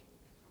joy.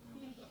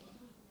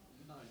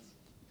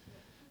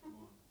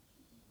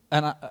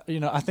 And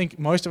I think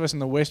most of us in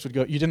the West would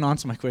go, you didn't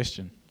answer my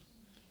question.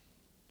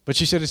 But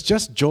she said, it's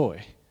just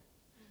joy.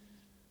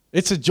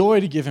 It's a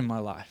joy to give him my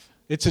life.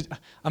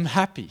 I'm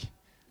happy.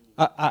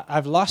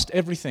 I've lost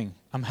everything.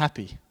 I'm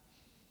happy.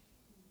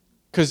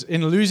 Because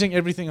in losing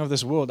everything of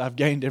this world, I've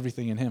gained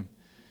everything in him.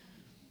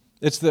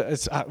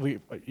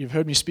 You've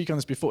heard me speak on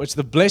this before. It's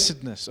the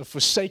blessedness of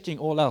forsaking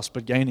all else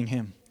but gaining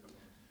him.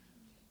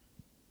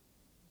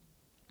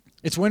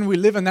 It's when we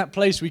live in that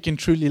place we can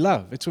truly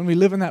love. It's when we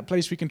live in that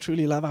place we can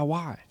truly love our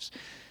wives,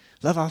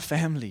 love our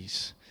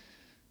families,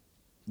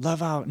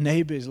 love our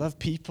neighbors, love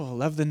people,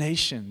 love the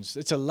nations.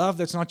 It's a love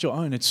that's not your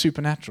own. It's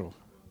supernatural.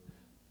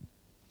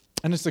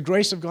 And it's the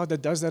grace of God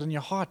that does that in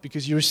your heart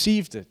because you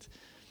received it.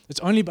 It's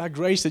only by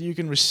grace that you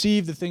can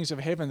receive the things of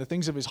heaven, the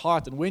things of his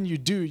heart. And when you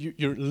do,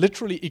 you're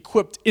literally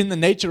equipped in the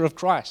nature of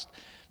Christ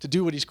to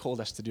do what he's called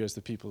us to do as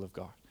the people of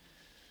God.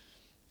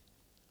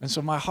 And so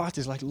my heart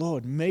is like,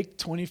 Lord, make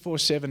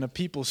 24/7 a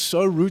people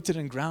so rooted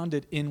and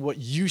grounded in what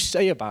you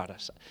say about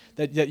us,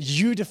 that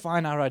you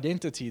define our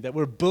identity, that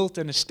we're built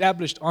and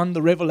established on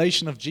the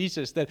revelation of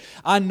Jesus, that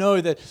I know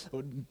that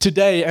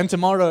today and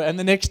tomorrow and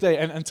the next day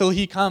and until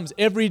he comes,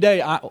 every day,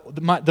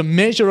 the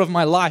measure of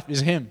my life is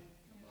him.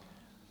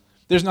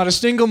 There's not a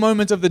single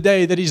moment of the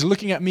day that he's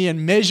looking at me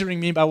and measuring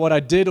me by what I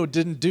did or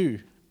didn't do.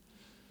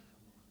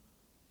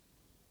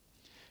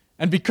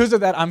 And because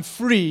of that, I'm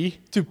free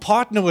to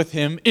partner with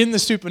him in the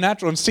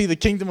supernatural and see the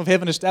kingdom of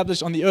heaven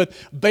established on the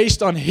earth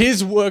based on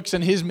his works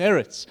and his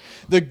merits.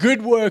 The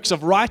good works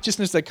of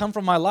righteousness that come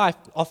from my life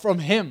are from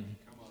him.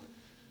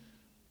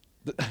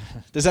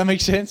 Does that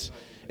make sense?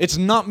 It's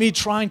not me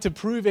trying to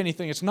prove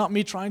anything. It's not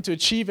me trying to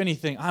achieve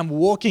anything. I'm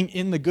walking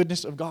in the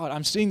goodness of God.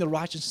 I'm seeing the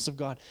righteousness of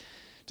God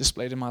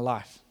displayed in my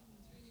life.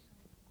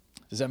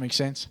 Does that make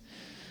sense?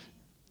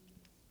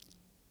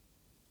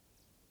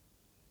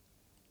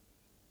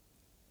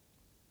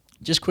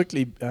 Just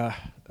quickly, it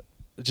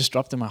just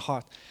dropped in my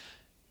heart.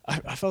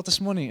 I felt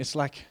this morning, it's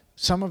like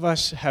some of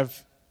us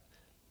have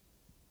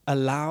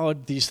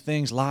allowed these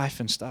things, life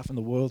and stuff and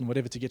the world and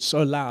whatever, to get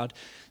so loud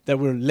that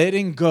we're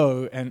letting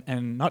go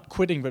and not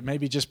quitting, but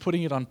maybe just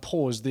putting it on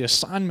pause, the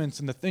assignments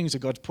and the things that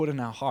God's put in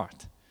our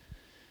heart.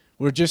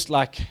 We're just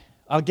like,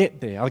 I'll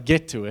get there, I'll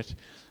get to it.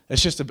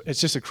 It's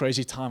just a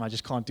crazy time. I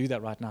just can't do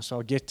that right now, so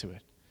I'll get to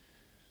it.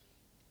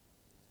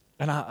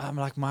 And I'm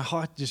like, my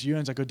heart just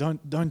yearns. I go,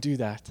 don't do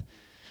that.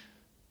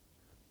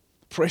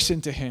 Press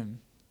into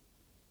Him.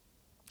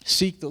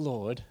 Seek the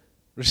Lord.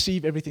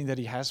 Receive everything that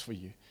He has for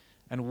you.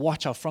 And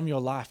watch how from your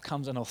life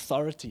comes an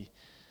authority,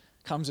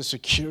 comes a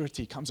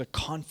security, comes a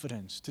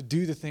confidence to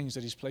do the things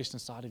that He's placed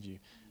inside of you.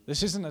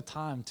 This isn't a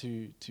time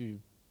to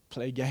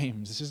play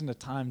games. This isn't a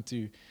time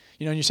to,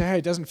 and you say, hey,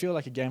 it doesn't feel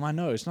like a game. I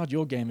know, it's not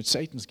your game, it's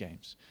Satan's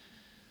games.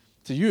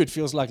 To you, it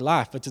feels like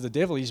life, but to the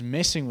devil, he's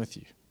messing with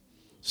you.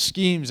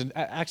 Schemes and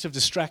acts of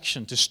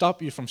distraction to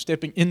stop you from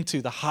stepping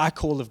into the high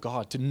call of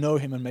God, to know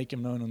Him and make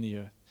Him known on the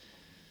earth.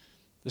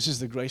 This is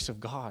the grace of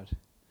God.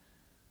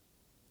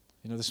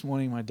 This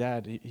morning my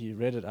dad, he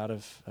read it out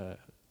of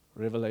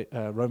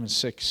Romans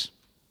 6,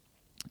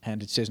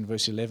 and it says in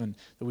verse 11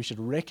 that we should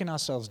reckon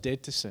ourselves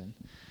dead to sin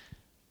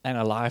and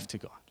alive to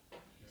God.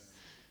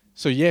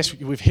 So yes,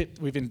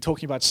 we've been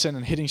talking about sin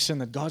and hitting sin,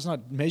 that God's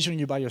not measuring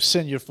you by your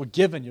sin. You're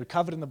forgiven. You're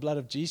covered in the blood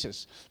of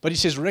Jesus. But He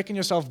says, reckon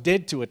yourself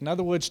dead to it. In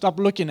other words, stop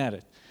looking at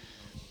it.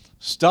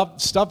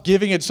 Stop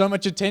giving it so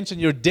much attention.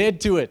 You're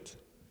dead to it.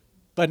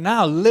 But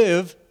now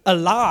live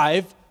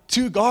alive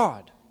to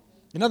God.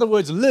 In other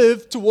words,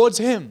 live towards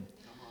Him.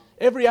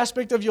 Every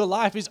aspect of your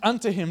life is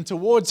unto Him,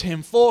 towards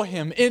Him, for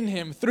Him, in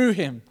Him, through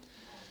Him.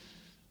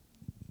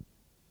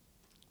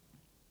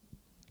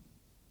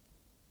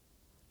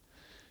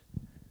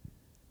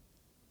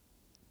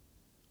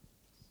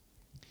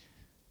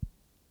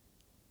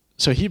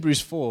 So Hebrews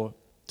 4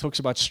 talks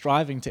about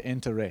striving to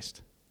enter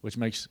rest, which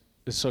makes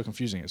it so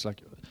confusing. It's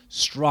like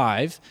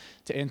strive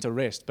to enter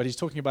rest. But he's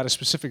talking about a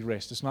specific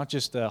rest. It's not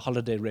just a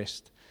holiday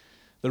rest.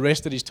 The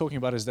rest that he's talking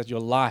about is that your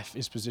life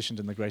is positioned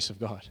in the grace of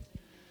God.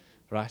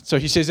 Right? So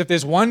he says if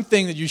there's one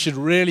thing that you should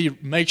really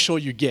make sure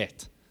you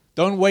get,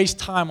 don't waste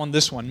time on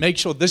this one. Make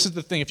sure this is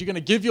the thing. If you're going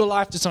to give your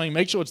life to something,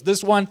 make sure it's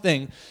this one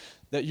thing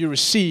that you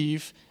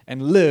receive and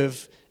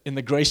live in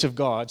the grace of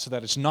God so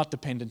that it's not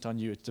dependent on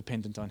you, it's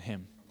dependent on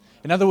Him.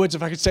 In other words,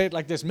 if I could say it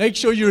like this, make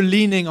sure you're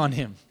leaning on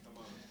Him.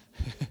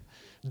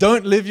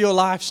 Don't live your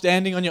life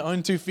standing on your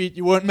own 2 feet.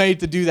 You weren't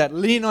made to do that.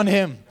 Lean on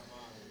Him.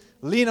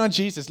 Lean on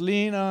Jesus.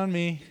 Lean on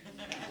me.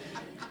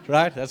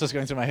 Right? That's what's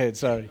going through my head.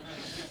 Sorry.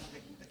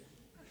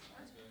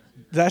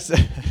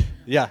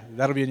 Yeah,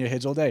 that'll be in your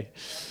heads all day.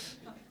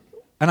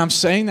 And I'm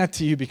saying that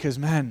to you because,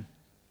 man,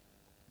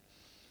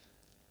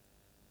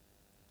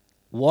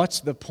 what's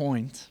the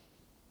point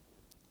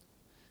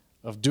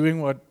of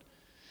doing what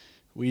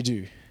we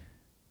do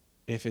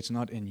if it's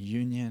not in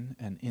union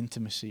and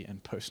intimacy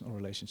and personal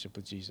relationship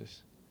with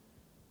Jesus?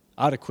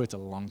 I'd have quit a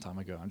long time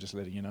ago. I'm just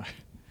letting you know.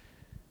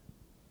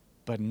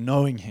 But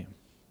knowing Him,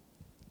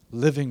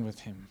 living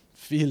with Him,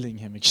 feeling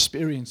Him,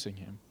 experiencing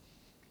Him.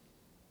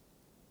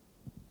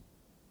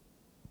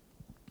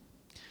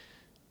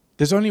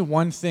 There's only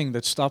one thing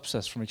that stops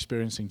us from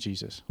experiencing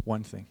Jesus.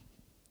 One thing.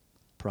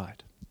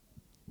 Pride.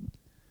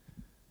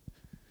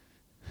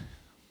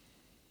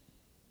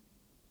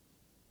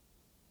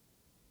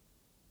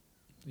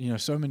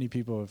 So many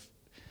people have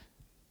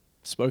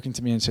spoken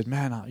to me and said,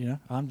 man,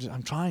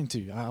 I'm trying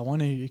to. I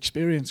want to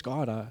experience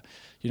God.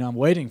 I'm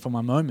waiting for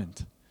my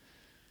moment.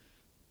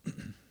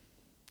 And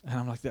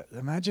I'm like,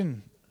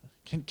 imagine,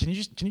 can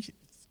you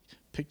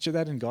picture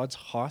that in God's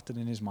heart and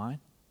in His mind?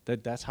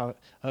 That's how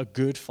a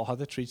good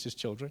father treats his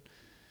children?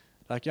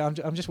 Like, yeah,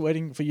 I'm just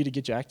waiting for you to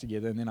get your act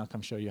together, and then I'll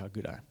come show you how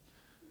good I am.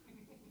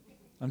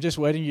 I'm just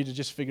waiting you to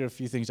just figure a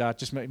few things out.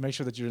 Just make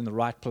sure that you're in the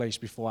right place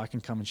before I can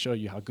come and show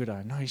you how good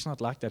I am. No, He's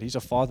not like that. He's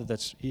a father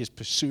He is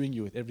pursuing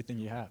you with everything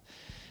you have.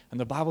 And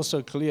the Bible's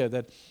so clear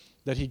that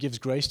He gives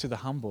grace to the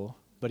humble,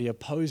 but He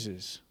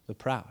opposes the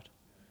proud.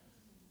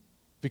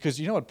 Because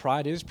you know what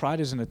pride is? Pride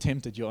is an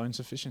attempt at your own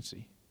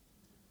sufficiency.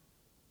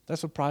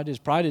 That's what pride is.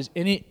 Pride is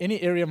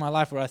any area of my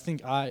life where I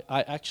think I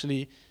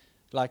actually,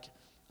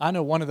 I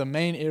know one of the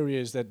main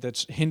areas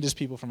that hinders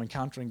people from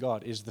encountering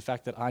God is the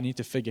fact that I need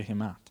to figure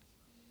Him out.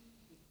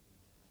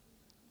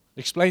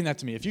 Explain that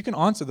to me. If you can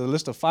answer the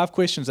list of 5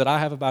 questions that I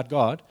have about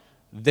God,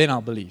 then I'll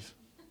believe.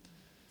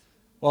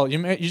 Well,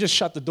 you just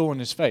shut the door in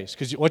His face,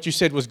 because what you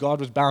said was God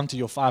was bound to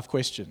your 5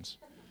 questions.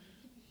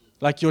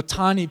 Like your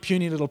tiny,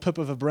 puny little pip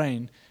of a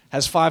brain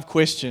has 5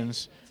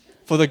 questions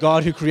for the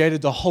God who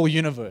created the whole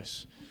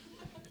universe.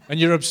 And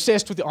you're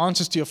obsessed with the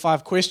answers to your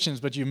 5 questions,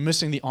 but you're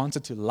missing the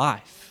answer to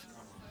life.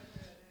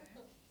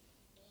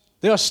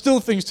 There are still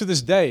things to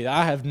this day that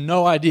I have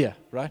no idea,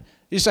 right?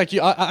 It's like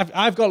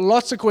I've got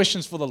lots of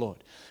questions for the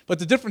Lord. But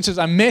the difference is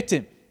I met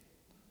Him.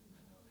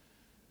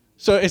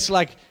 So it's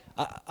like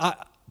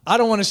I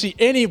don't want to see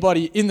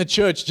anybody in the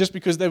church just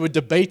because they were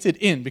debated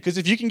in. Because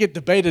if you can get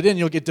debated in,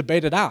 you'll get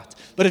debated out.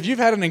 But if you've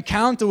had an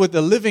encounter with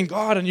the living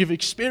God and you've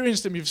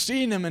experienced Him, you've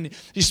seen Him, and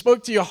He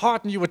spoke to your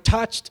heart and you were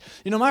touched.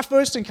 My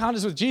first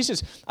encounters with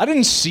Jesus, I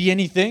didn't see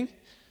anything.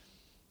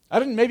 I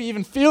didn't maybe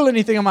even feel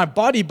anything in my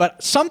body,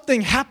 but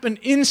something happened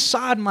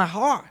inside my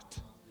heart.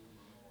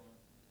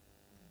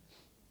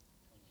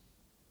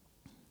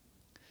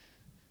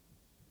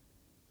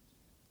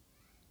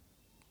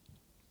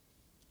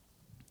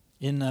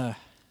 In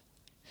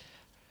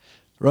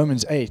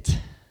Romans 8,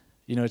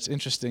 it's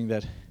interesting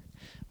that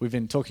we've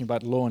been talking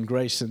about law and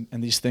grace and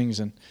these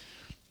things, and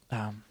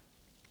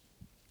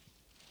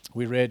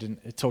we read, and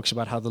it talks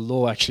about how the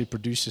law actually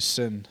produces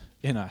sin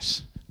in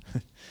us,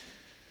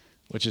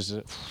 which is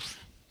a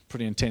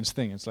pretty intense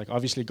thing. It's like,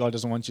 obviously God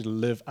doesn't want you to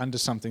live under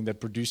something that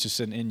produces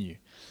sin in you.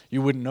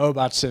 You wouldn't know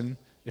about sin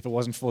if it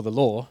wasn't for the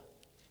law.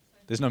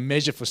 There's no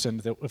measure for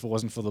sin if it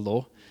wasn't for the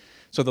law.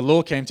 So the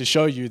law came to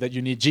show you that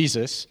you need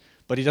Jesus,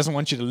 but he doesn't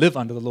want you to live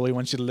under the law. He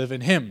wants you to live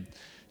in him.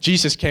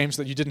 Jesus came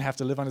so that you didn't have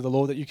to live under the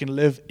law, that you can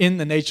live in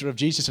the nature of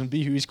Jesus and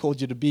be who he's called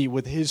you to be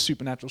with his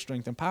supernatural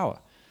strength and power.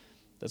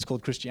 That's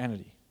called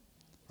Christianity,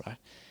 right?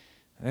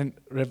 And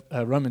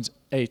Romans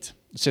 8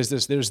 says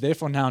this: there is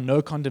therefore now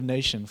no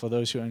condemnation for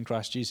those who are in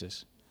Christ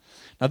Jesus.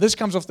 Now this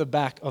comes off the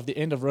back of the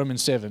end of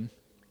Romans 7,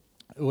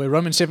 where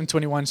Romans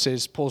 7:21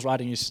 says, Paul's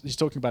writing, he's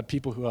talking about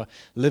people who are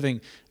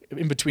living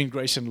in between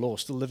grace and law,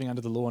 still living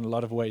under the law in a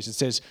lot of ways. It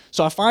says,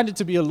 so I find it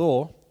to be a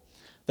law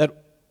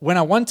that when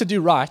I want to do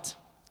right,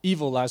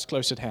 evil lies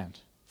close at hand.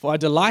 For I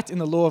delight in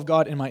the law of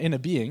God in my inner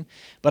being,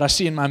 but I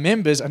see in my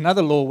members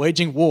another law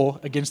waging war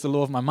against the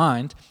law of my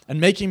mind and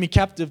making me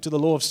captive to the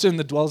law of sin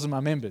that dwells in my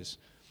members.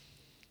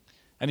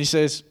 And he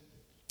says,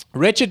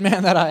 wretched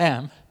man that I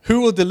am,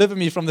 who will deliver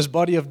me from this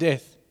body of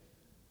death?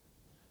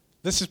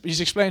 He's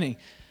explaining.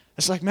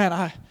 It's like, man,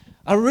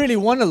 I really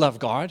want to love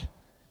God.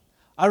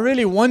 I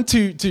really want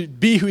to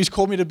be who he's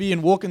called me to be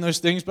and walk in those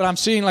things, but I'm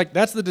seeing like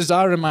that's the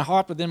desire in my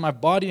heart, but then my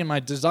body and my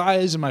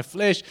desires and my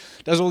flesh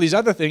does all these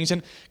other things.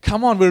 And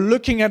come on, we're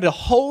looking at a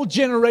whole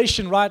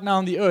generation right now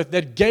on the earth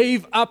that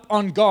gave up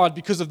on God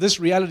because of this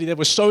reality that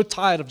we're so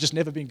tired of just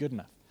never being good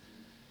enough.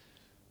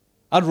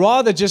 I'd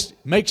rather just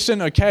make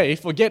sin okay,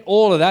 forget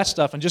all of that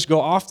stuff, and just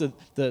go after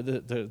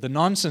the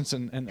nonsense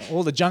and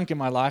all the junk in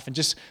my life and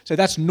just say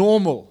that's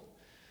normal.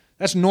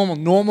 That's normal.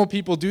 Normal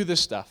people do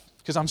this stuff.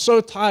 Because I'm so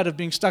tired of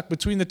being stuck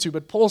between the two.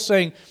 But Paul's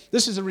saying,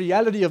 this is a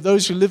reality of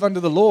those who live under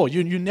the law.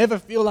 You never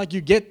feel like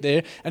you get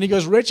there. And he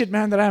goes, wretched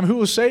man that I am, who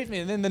will save me?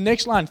 And then the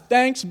next line,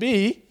 thanks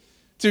be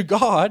to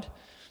God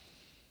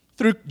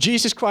through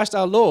Jesus Christ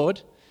our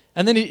Lord.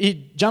 And then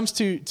he jumps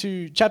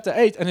to chapter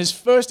 8, and his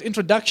first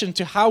introduction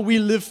to how we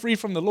live free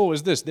from the law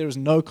is this: there is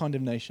no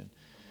condemnation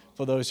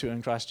for those who are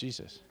in Christ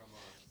Jesus.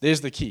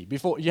 There's the key.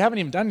 You haven't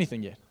even done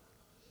anything yet.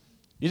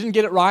 You didn't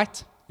get it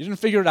right. You didn't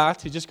figure it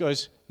out. He just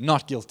goes,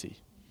 not guilty.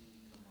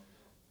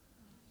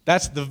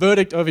 That's the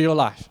verdict over your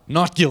life.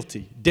 Not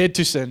guilty. Dead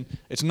to sin.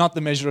 It's not the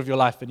measure of your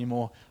life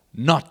anymore.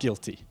 Not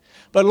guilty.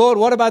 But Lord,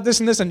 what about this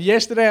and this? And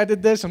yesterday I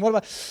did this. And what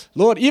about,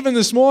 Lord, even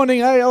this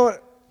morning,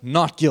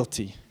 not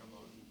guilty.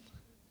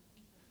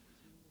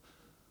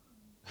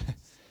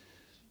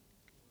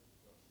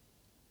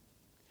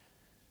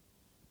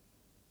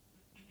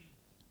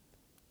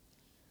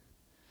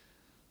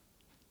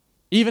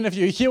 Even if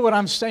you hear what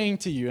I'm saying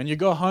to you and you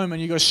go home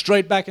and you go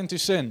straight back into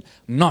sin,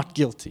 not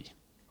guilty.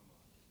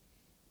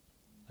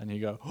 And you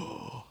go,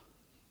 oh,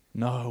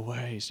 no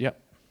ways. Yep.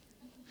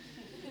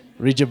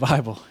 Read your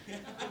Bible.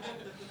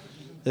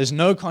 There's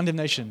no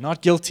condemnation,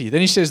 not guilty. Then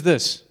he says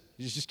this.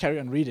 You just carry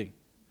on reading.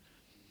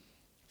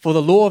 For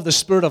the law of the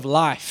Spirit of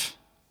life,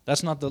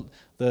 that's not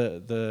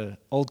the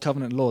old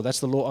covenant law. That's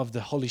the law of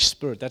the Holy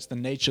Spirit. That's the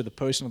nature, the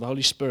person of the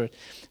Holy Spirit,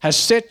 has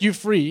set you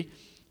free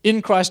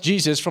in Christ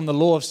Jesus from the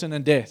law of sin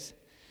and death.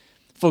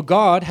 For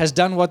God has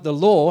done what the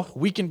law,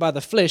 weakened by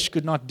the flesh,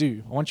 could not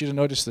do. I want you to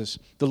notice this.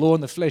 The law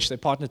and the flesh, they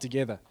partner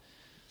together.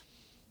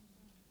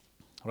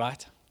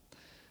 Right?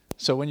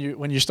 So when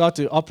you start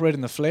to operate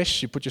in the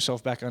flesh, you put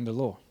yourself back under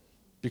law.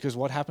 Because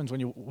what happens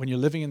when you're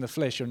living in the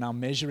flesh, you're now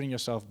measuring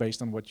yourself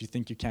based on what you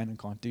think you can and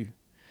can't do.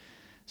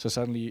 So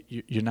suddenly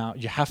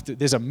you have to,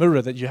 there's a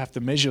mirror that you have to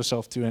measure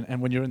yourself to,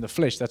 and when you're in the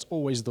flesh, that's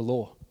always the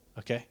law.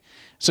 Okay?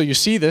 So you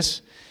see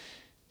this.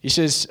 He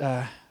says,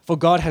 for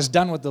God has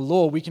done what the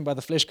law, weakened by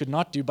the flesh, could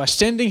not do. By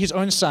sending his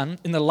own Son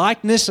in the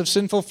likeness of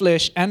sinful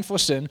flesh and for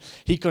sin,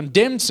 he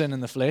condemned sin in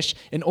the flesh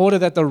in order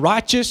that the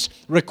righteous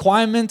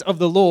requirement of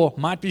the law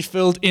might be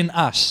filled in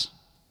us.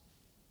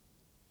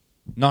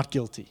 Not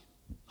guilty,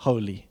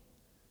 holy.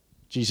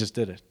 Jesus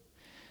did it.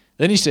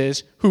 Then he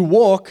says, who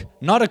walk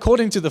not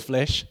according to the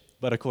flesh,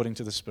 but according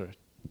to the Spirit.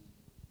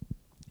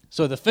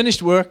 So the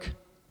finished work,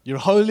 you're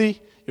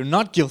holy, you're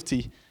not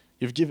guilty.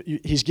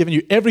 He's given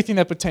you everything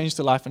that pertains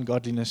to life and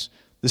godliness.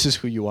 This is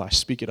who you are.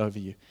 Speak it over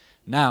you.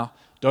 Now,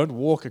 don't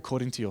walk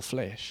according to your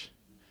flesh.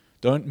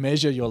 Don't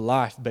measure your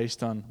life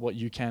based on what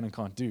you can and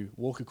can't do.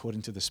 Walk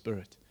according to the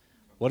Spirit.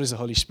 What is the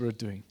Holy Spirit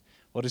doing?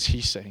 What is he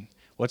saying?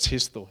 What's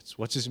his thoughts?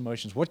 What's his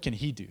emotions? What can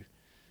he do?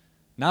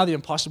 Now the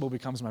impossible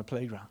becomes my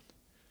playground.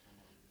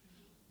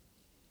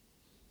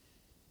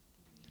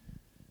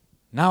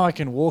 Now I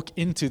can walk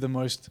into the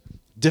most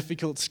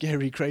difficult,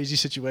 scary, crazy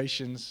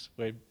situations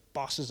where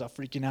bosses are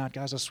freaking out,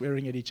 guys are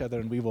swearing at each other,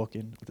 and we walk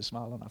in with a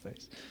smile on our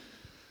face.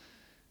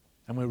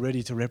 And we're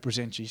ready to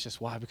represent Jesus.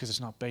 Why? Because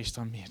it's not based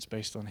on me, it's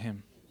based on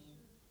him.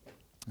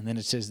 And then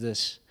it says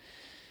this: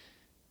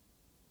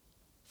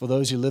 for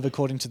those who live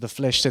according to the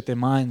flesh set their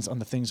minds on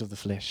the things of the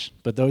flesh,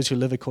 but those who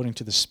live according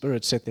to the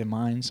Spirit set their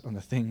minds on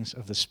the things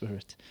of the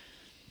Spirit.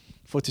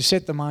 For to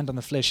set the mind on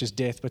the flesh is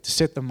death, but to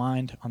set the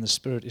mind on the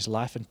Spirit is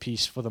life and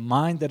peace. For the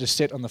mind that is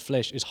set on the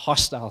flesh is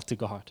hostile to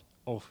God.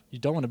 Oh, you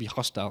don't want to be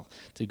hostile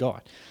to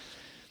God.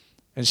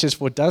 And it says,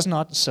 for it does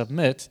not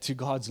submit to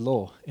God's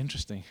law.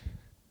 Interesting.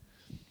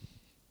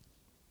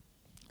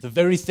 The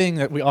very thing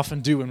that we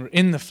often do when we're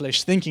in the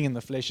flesh, thinking in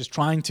the flesh, is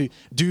trying to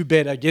do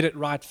better, get it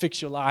right,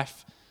 fix your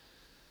life,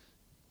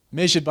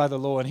 measured by the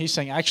law. And he's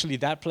saying, actually,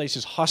 that place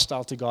is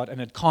hostile to God and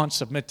it can't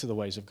submit to the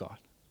ways of God.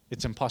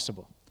 It's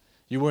impossible.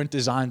 You weren't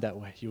designed that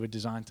way. You were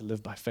designed to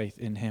live by faith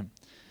in him.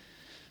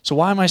 So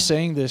why am I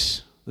saying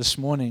this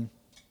morning?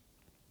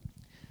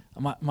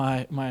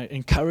 My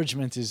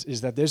encouragement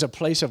is that there's a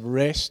place of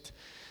rest.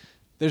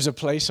 There's a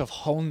place of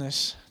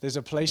wholeness. There's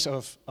a place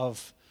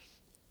of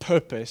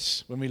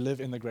purpose when we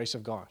live in the grace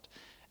of God.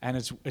 And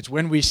it's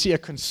when we see a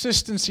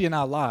consistency in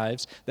our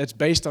lives that's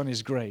based on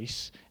his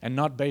grace and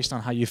not based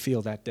on how you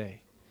feel that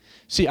day.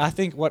 See, I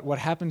think what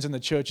happens in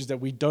the church is that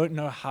we don't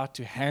know how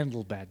to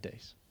handle bad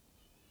days.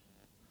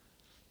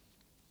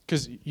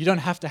 Because you don't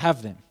have to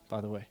have them,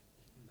 by the way.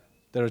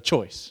 They're a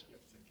choice.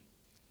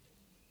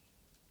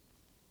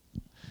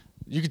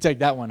 You can take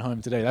that one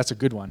home today. That's a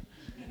good one.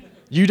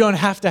 You don't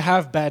have to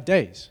have bad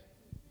days.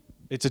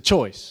 It's a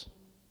choice.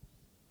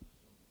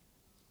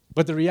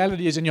 But the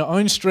reality is, in your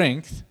own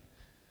strength,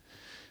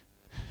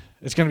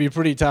 it's going to be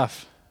pretty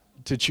tough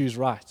to choose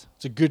right.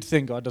 It's a good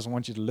thing God doesn't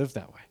want you to live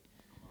that way.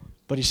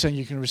 But he's saying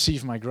you can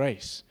receive my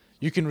grace.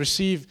 You can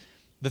receive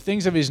the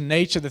things of his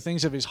nature, the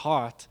things of his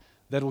heart,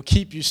 that will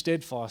keep you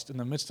steadfast in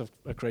the midst of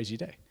a crazy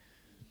day.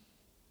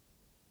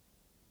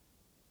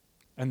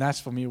 And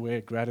that's for me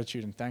where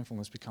gratitude and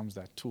thankfulness becomes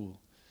that tool.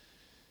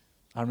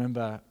 I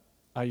remember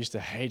I used to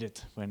hate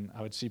it when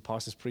I would see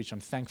pastors preach on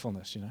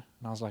thankfulness, And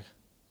I was like,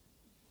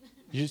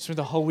 you spent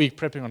the whole week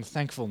prepping on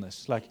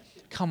thankfulness. Like,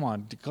 come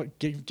on,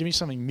 give me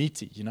something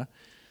meaty,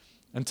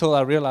 Until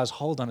I realized,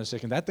 hold on a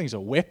second, that thing's a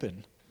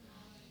weapon.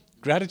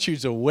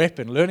 Gratitude's a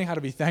weapon. Learning how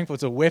to be thankful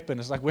is a weapon.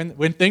 It's like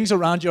when things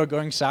around you are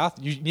going south,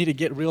 you need to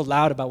get real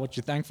loud about what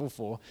you're thankful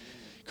for,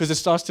 because it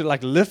starts to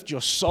lift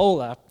your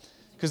soul up.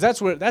 Because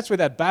that's where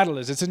that battle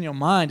is. It's in your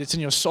mind. It's in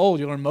your soul,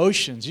 your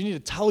emotions. You need to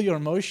tell your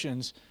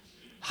emotions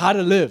how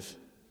to live.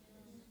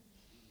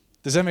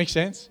 Does that make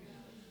sense?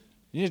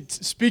 You need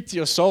to speak to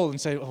your soul and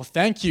say, oh,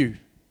 thank you,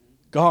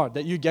 God,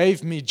 that you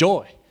gave me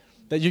joy,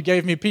 that you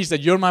gave me peace,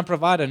 that you're my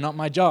provider, not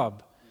my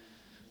job.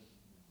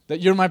 That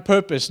you're my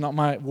purpose, not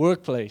my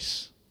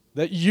workplace.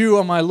 That you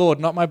are my Lord,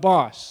 not my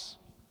boss.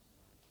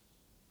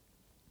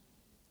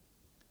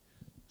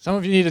 Some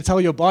of you need to tell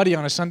your body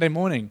on a Sunday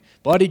morning,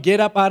 body, get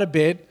up out of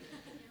bed,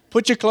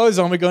 put your clothes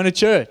on, we're going to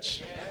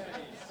church.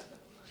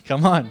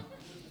 Come on.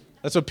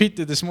 That's what Pete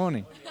did this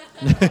morning.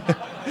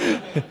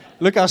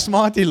 Look how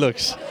smart he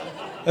looks.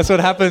 That's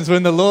what happens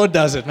when the Lord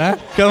does it, man.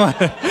 Come on.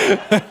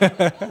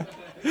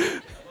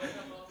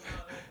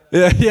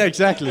 Yeah,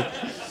 exactly.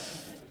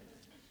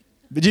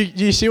 But do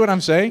you see what I'm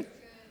saying?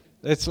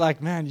 It's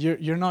like, man,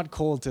 you're not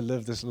called to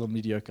live this little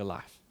mediocre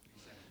life.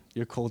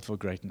 You're called for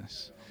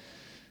greatness.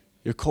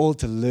 You're called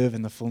to live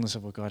in the fullness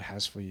of what God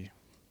has for you.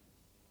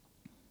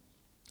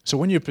 So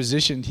when you're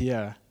positioned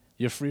here,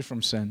 you're free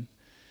from sin.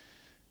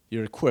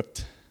 You're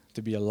equipped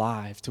to be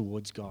alive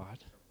towards God,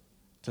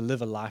 to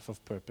live a life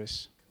of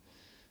purpose.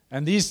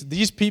 And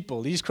these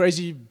people, these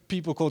crazy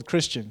people called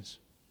Christians,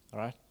 all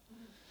right?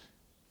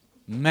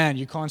 Man,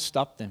 you can't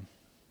stop them.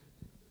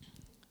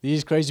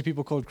 These crazy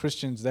people called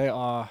Christians, they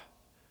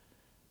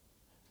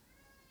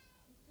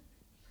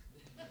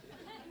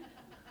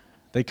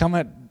come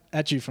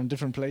at you from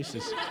different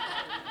places.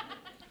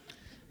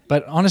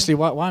 But honestly,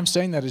 why I'm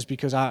saying that is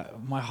because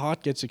my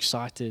heart gets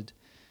excited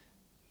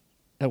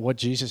at what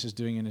Jesus is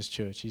doing in his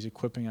church. He's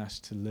equipping us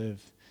to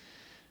live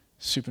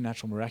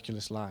supernatural,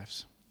 miraculous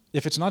lives.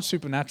 If it's not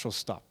supernatural,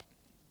 stop.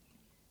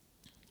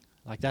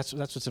 Like that's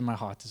what's in my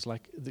heart. It's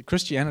like the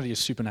Christianity is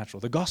supernatural.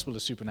 The gospel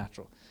is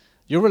supernatural.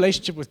 Your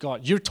relationship with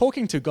God, you're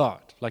talking to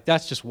God. Like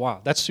that's just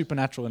wild. That's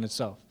supernatural in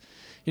itself.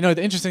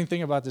 The interesting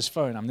thing about this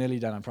phone, I'm nearly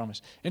done, I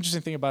promise.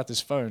 Interesting thing about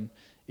this phone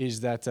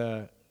is that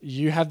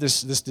you have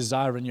this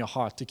desire in your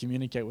heart to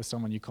communicate with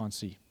someone you can't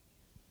see.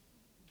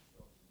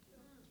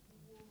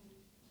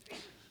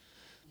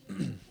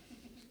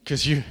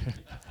 Because you...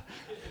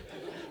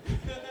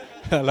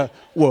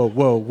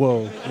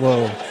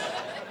 Whoa.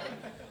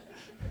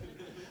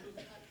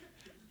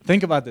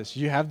 Think about this.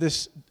 You have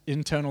this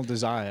internal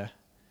desire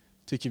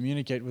to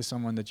communicate with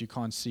someone that you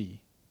can't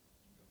see,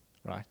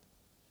 right?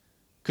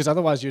 Because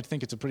otherwise you'd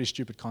think it's a pretty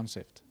stupid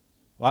concept.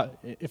 Well,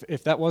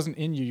 if that wasn't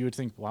in you, you would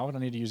think, why would I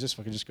need to use this if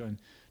I could just go and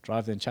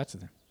drive there and chat to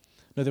them?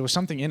 No, there was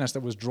something in us that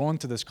was drawn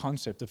to this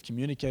concept of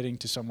communicating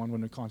to someone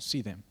when we can't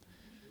see them,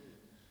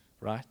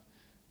 right?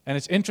 And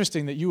it's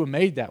interesting that you were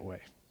made that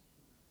way.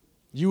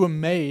 You were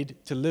made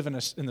to live in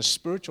the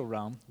spiritual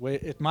realm where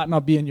it might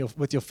not be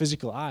with your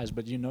physical eyes,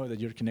 but you know that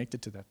you're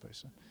connected to that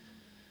person.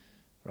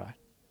 Right?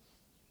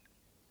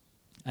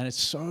 And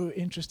it's so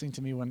interesting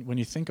to me when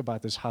you think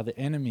about this, how the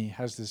enemy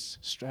has this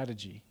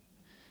strategy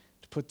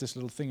to put this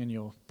little thing in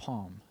your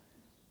palm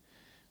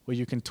where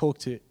you can talk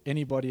to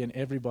anybody and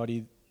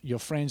everybody, your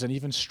friends and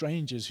even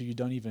strangers who you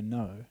don't even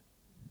know.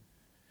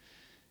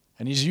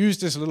 And he's used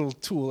this little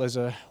tool as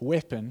a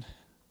weapon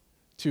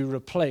to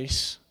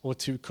replace or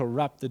to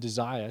corrupt the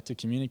desire to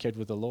communicate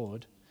with the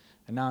Lord.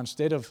 And now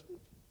instead of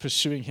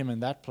pursuing him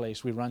in that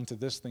place, we run to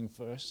this thing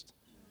first.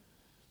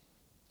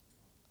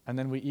 And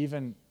then we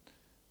even,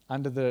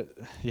 we're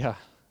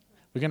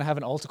going to have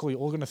an altar call. You're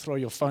all going to throw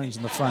your phones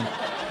in the front.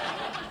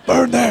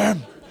 Burn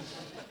them!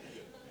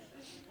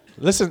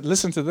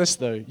 Listen to this,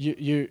 though.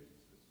 You,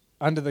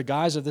 under the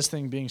guise of this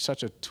thing being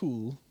such a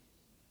tool,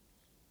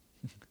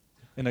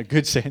 in a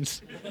good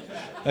sense,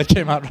 that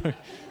came out wrong.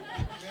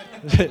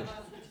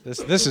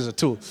 This is a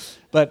tool.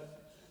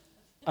 But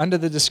under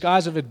the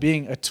disguise of it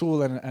being a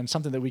tool and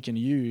something that we can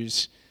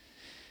use,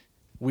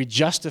 we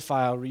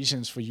justify our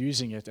reasons for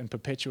using it and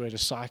perpetuate a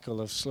cycle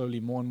of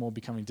slowly more and more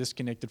becoming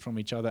disconnected from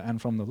each other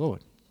and from the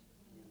Lord.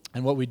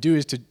 And what we do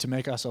is to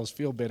make ourselves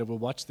feel better, we'll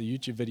watch the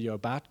YouTube video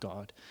about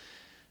God.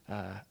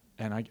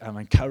 And I'm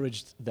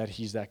encouraged that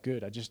he's that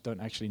good. I just don't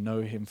actually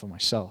know him for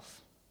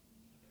myself.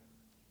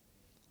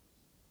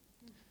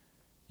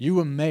 You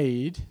were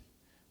made,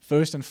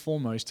 first and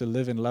foremost, to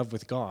live in love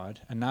with God.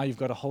 And now you've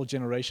got a whole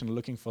generation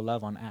looking for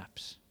love on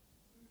apps.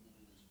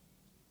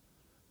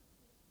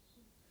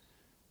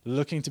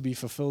 Looking to be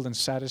fulfilled and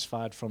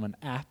satisfied from an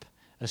app,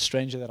 a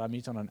stranger that I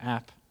meet on an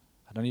app.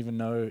 I don't even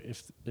know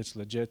if it's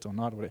legit or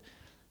not.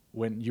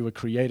 When you were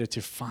created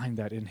to find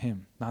that in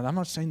him. Now, I'm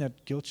not saying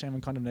that guilt, shame,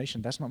 and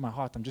condemnation. That's not my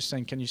heart. I'm just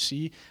saying, can you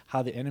see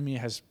how the enemy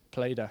has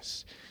played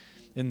us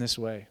in this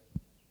way?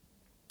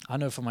 I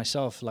know for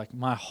myself, like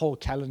my whole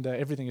calendar,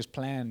 everything is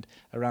planned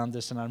around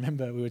this. And I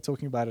remember we were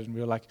talking about it and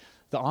we were like,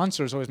 the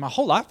answer is always, my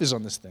whole life is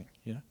on this thing,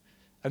 you know?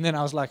 And then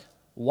I was like,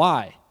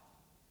 why?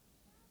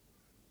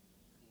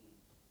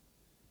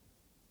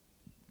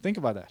 Think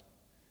about that.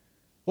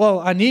 Well,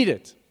 I need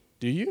it.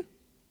 Do you?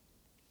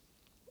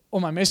 All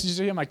my messages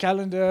are here, my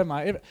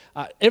calendar,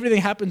 everything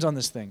happens on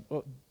this thing.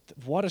 Well,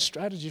 what a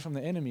strategy from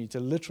the enemy to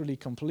literally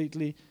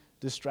completely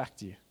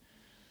distract you.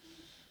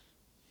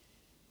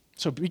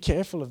 So be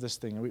careful of this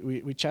thing.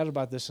 We chatted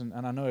about this, and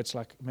I know it's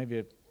like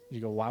maybe you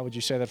go, why would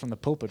you say that from the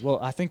pulpit? Well,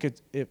 I think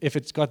if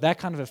it's got that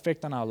kind of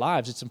effect on our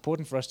lives, it's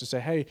important for us to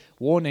say, hey,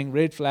 warning,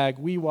 red flag,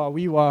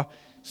 wee-wah,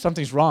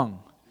 something's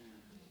wrong.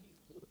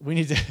 We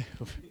need to,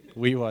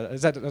 wee-wah,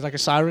 is that like a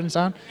siren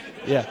sound?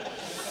 Yeah.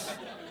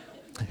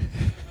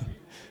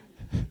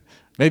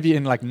 Maybe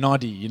in like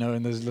Noddy, you know,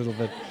 in this little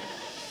bit.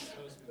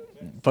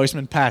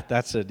 Postman Pat,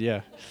 that's it,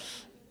 yeah.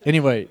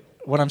 Anyway,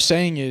 what I'm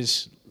saying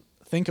is,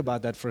 think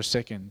about that for a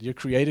second. You're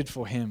created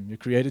for him. You're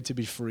created to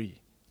be free.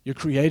 You're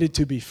created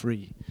to be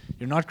free.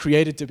 You're not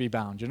created to be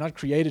bound. You're not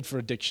created for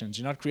addictions.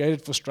 You're not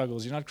created for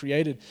struggles. You're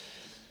created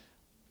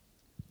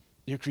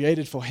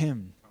for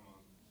him.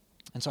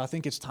 And so I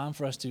think it's time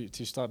for us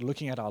to start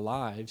looking at our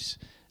lives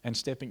and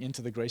stepping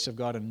into the grace of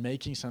God and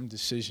making some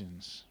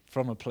decisions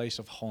from a place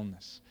of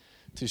wholeness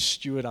to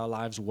steward our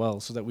lives well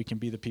so that we can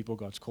be the people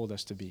God's called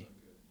us to be.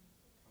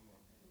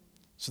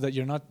 So that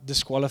you're not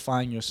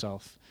disqualifying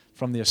yourself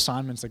from the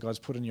assignments that God's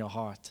put in your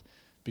heart,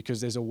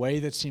 because there's a way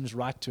that seems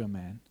right to a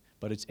man,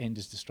 but its end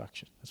is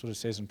destruction. That's what it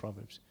says in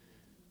Proverbs.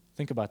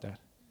 Think about that.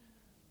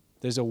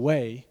 There's a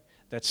way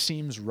that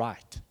seems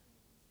right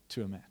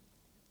to a man.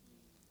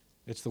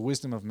 It's the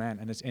wisdom of man,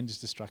 and its end is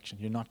destruction.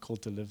 You're not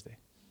called to live there.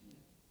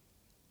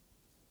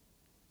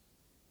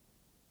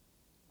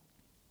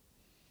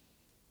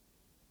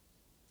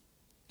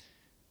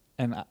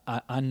 And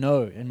I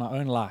know in my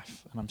own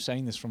life, and I'm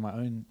saying this from my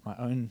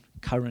own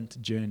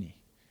current journey,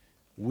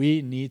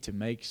 we need to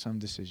make some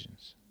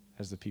decisions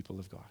as the people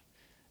of God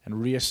and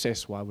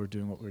reassess why we're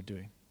doing what we're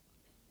doing.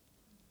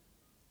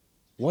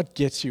 What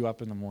gets you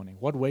up in the morning?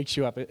 What wakes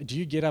you up? Do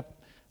you get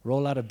up,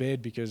 roll out of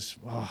bed because,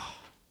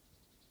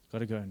 got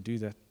to go and do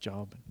that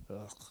job?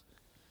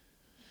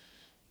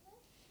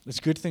 It's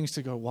good things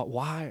to go,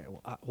 why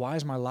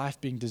is my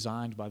life being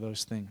designed by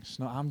those things?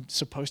 No, I'm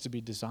supposed to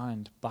be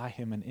designed by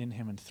him and in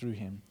him and through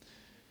him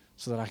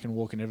so that I can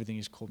walk in everything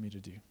he's called me to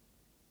do.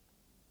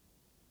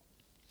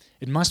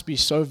 It must be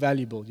so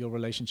valuable, your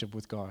relationship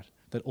with God,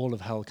 that all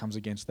of hell comes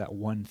against that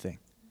one thing.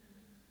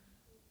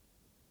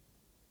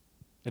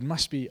 It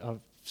must be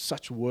of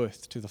such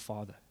worth to the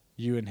Father,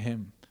 you and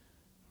him,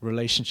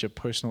 relationship,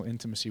 personal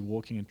intimacy,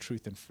 walking in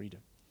truth and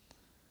freedom.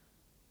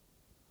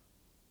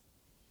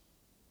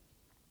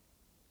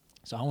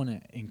 So I want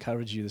to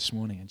encourage you this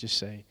morning and just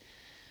say,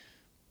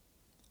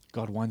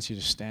 God wants you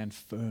to stand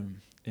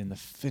firm in the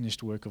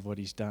finished work of what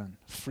he's done,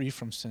 free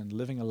from sin,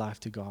 living a life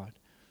to God,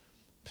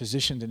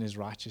 positioned in his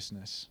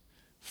righteousness,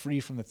 free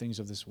from the things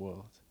of this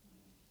world,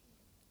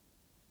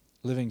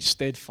 living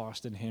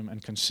steadfast in him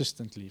and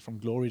consistently from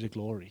glory to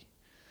glory.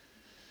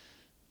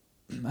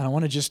 And I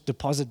want to just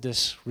deposit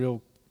this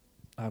real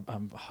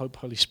I hope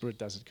Holy Spirit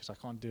does it, because I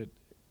can't do it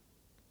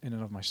in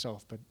and of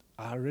myself. But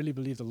I really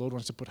believe the Lord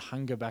wants to put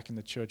hunger back in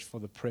the church for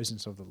the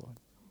presence of the Lord.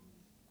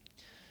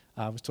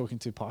 I was talking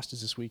to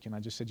pastors this week, and I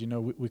just said,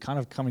 we're kind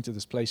of coming to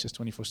this place as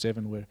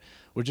 24/7 where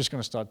we're just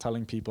going to start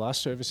telling people our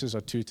services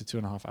are 2 to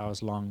 2.5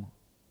 hours long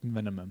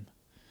minimum.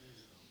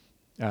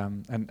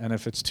 And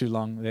if it's too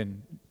long,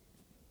 then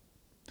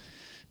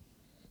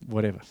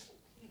whatever.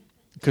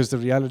 Because the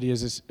reality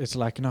is, it's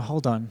like, no,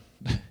 hold on.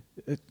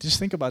 Just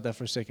think about that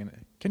for a second.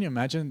 Can you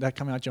imagine that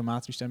coming out your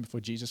mouth, you stand before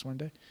Jesus one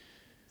day?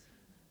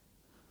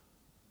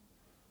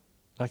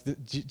 Like, do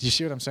you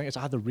see what I'm saying? It's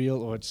either real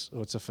or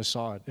it's a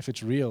facade. If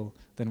it's real,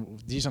 then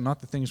these are not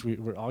the things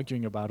we're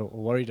arguing about or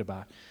worried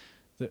about.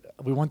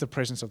 We want the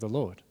presence of the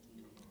Lord.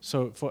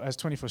 So as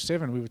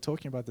 24/7, we were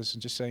talking about this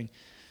and just saying,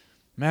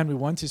 man, we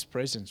want His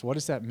presence. What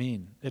does that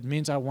mean? It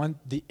means I want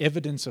the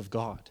evidence of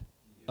God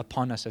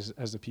upon us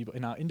as the people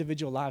in our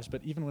individual lives,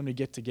 but even when we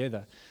get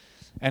together.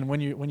 And when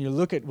you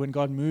look at when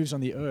God moves on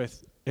the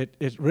earth,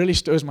 it really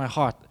stirs my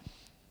heart.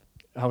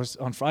 I was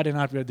on Friday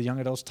night, we had the young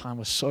adults time,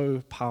 was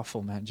so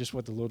powerful, man, just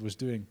what the Lord was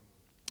doing.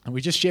 And we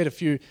just shared a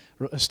few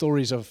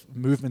stories of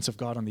movements of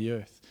God on the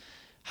earth,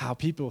 how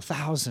people,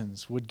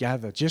 thousands, would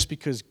gather just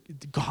because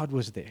God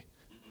was there.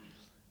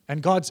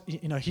 And God's,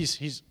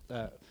 He's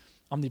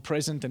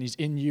omnipresent and He's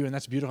in you, and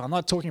that's beautiful. I'm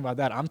not talking about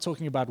that. I'm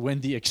talking about when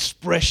the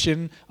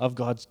expression of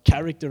God's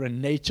character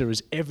and nature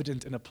is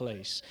evident in a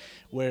place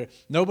where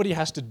nobody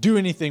has to do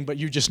anything, but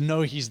you just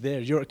know He's there.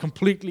 You're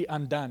completely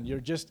undone.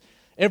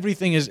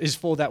 Everything is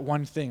for that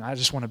one thing. I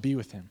just want to be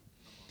with Him.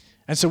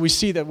 And so we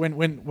see that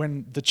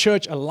when the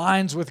church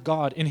aligns with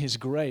God in His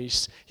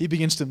grace, He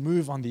begins to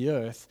move on the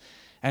earth,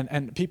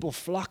 and people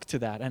flock to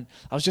that. And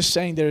I was just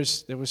saying there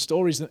were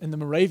stories in the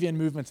Moravian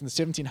movement in the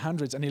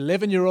 1700s. An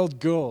 11-year-old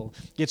girl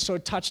gets so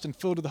touched and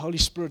filled with the Holy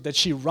Spirit that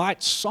she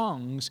writes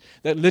songs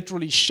that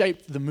literally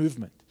shaped the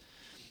movement.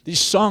 These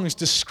songs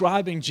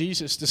describing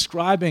Jesus,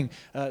 describing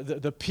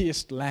the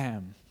pierced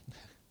lamb.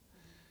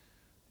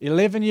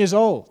 11 years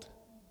old.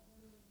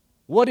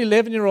 What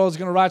 11-year-old is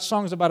going to write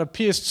songs about a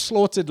pierced,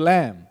 slaughtered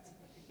lamb?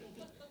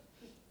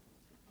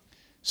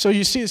 So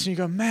you see this and you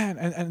go, man,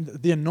 and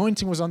the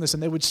anointing was on this,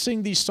 and they would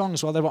sing these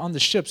songs while they were on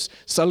the ships,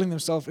 selling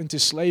themselves into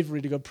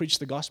slavery to go preach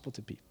the gospel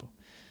to people.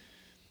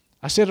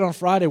 I said it on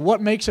Friday, what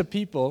makes a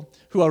people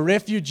who are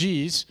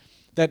refugees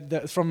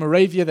that from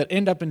Moravia that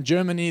end up in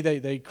Germany,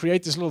 they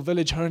create this little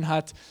village,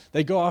 Herrnhut,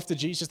 they go after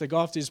Jesus, they go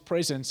after His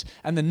presence,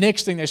 and the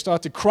next thing they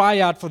start to cry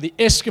out for the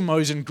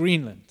Eskimos in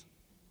Greenland.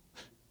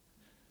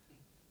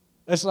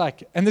 It's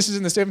like, and this is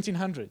in the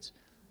 1700s.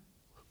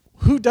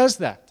 Who does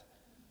that?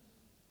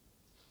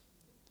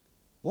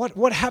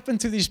 What happened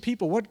to these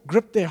people? What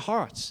gripped their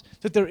hearts?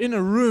 That they're in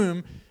a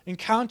room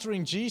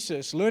encountering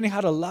Jesus, learning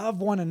how to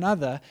love one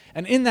another,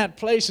 and in that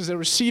place, as they're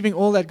receiving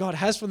all that God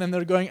has for them,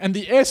 they're going, and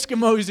the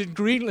Eskimos in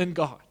Greenland,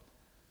 God.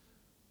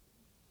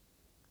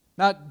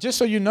 Now, just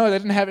so you know, they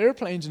didn't have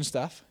airplanes and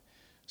stuff.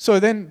 So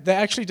then they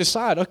actually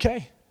decide,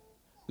 okay,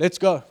 let's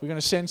go. We're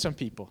going to send some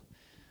people.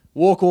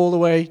 Walk all the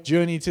way,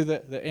 journey to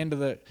the end of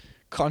the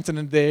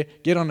continent there,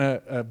 get on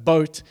a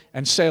boat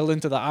and sail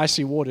into the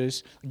icy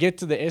waters, get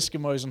to the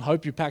Eskimos and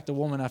hope you packed a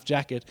warm enough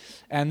jacket,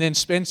 and then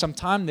spend some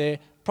time there,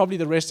 probably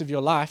the rest of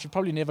your life. You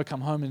probably never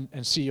come home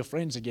and see your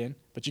friends again,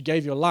 but you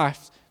gave your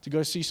life to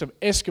go see some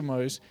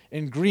Eskimos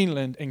in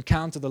Greenland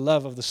encounter the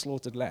love of the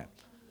slaughtered lamb.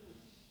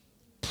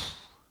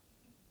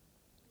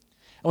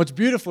 And what's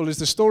beautiful is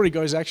the story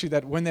goes actually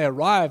that when they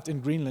arrived in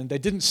Greenland, they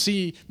didn't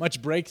see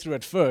much breakthrough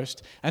at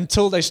first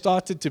until they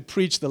started to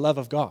preach the love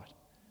of God,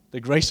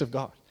 the grace of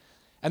God.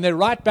 And they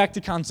write back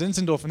to Count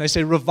Zinzendorf and they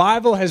say,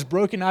 revival has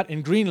broken out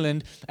in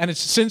Greenland, and it's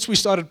since we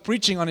started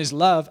preaching on His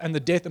love and the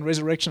death and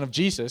resurrection of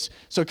Jesus.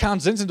 So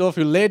Count Zinzendorf,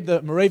 who led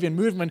the Moravian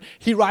movement,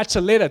 he writes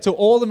a letter to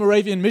all the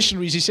Moravian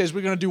missionaries. He says,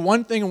 we're going to do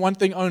one thing and one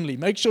thing only.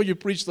 Make sure you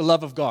preach the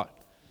love of God.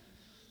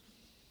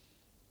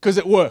 Because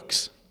it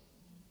works.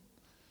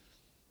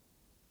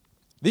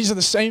 These are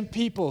the same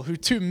people who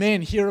two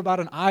men hear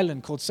about an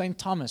island called St.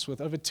 Thomas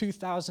with over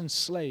 2,000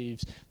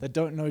 slaves that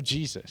don't know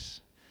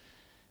Jesus.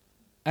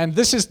 And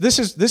this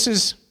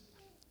is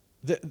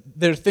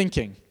their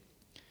thinking.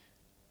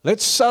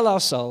 Let's sell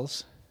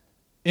ourselves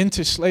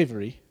into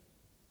slavery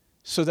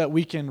so that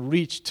we can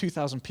reach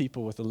 2,000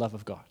 people with the love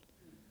of God.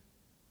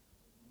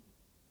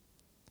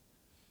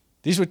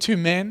 These were two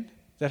men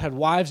that had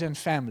wives and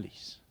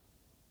families.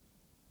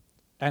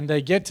 And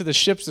they get to the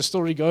ships, the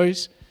story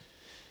goes,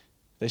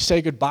 they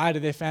say goodbye to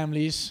their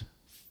families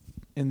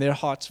in their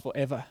hearts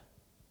forever.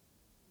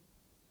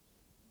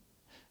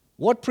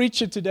 What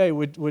preacher today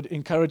would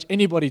encourage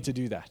anybody to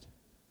do that?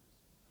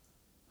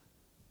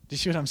 Do you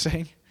see what I'm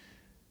saying?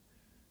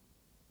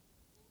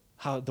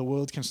 How the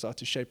world can start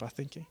to shape our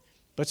thinking.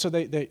 But so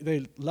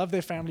they love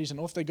their families and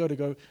off they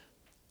go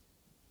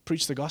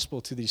preach the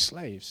gospel to these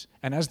slaves.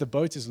 And as the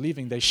boat is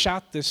leaving, they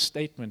shout this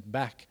statement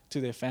back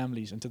to their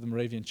families and to the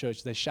Moravian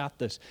church. They shout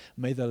this,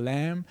 may the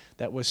lamb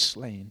that was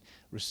slain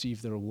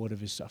receive the reward of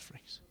his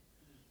sufferings.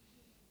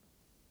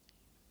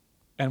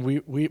 And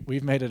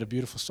we've made it a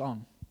beautiful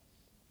song.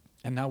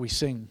 And now we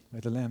sing, "May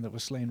the Lamb that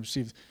was slain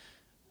receive."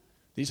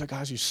 These are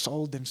guys who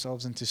sold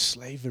themselves into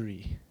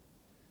slavery.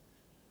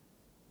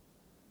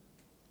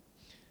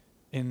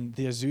 In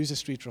the Azusa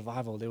Street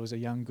revival, there was a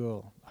young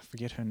girl. I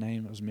forget her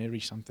name. It was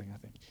Mary something, I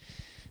think.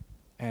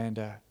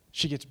 And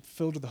she gets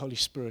filled with the Holy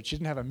Spirit. She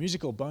didn't have a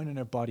musical bone in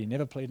her body,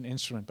 never played an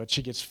instrument, but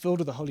she gets filled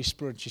with the Holy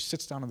Spirit. She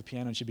sits down on the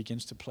piano and she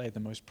begins to play the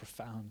most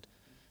profound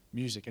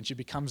music. And she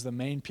becomes the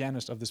main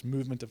pianist of this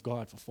movement of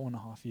God for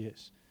 4.5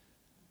 years.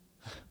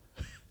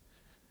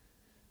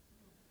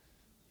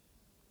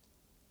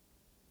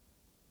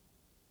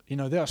 You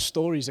know, there are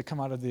stories that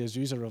come out of the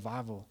Azusa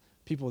revival.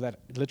 People that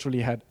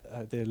literally had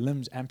their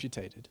limbs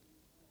amputated.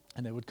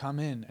 And they would come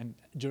in, and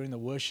during the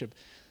worship,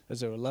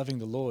 as they were loving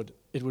the Lord,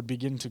 it would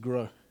begin to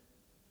grow.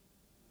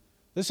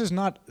 This is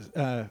not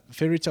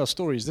fairy tale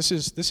stories. This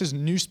is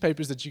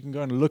newspapers that you can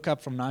go and look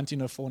up from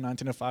 1904,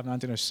 1905,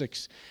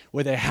 1906,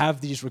 where they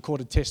have these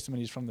recorded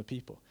testimonies from the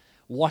people,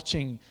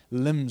 watching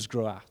limbs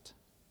grow out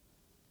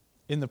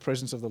in the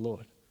presence of the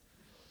Lord.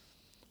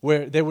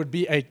 Where there would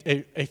be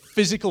a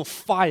physical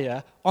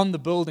fire on the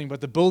building,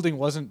 but the building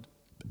wasn't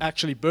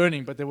actually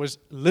burning, but there was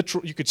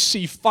literal, you could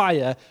see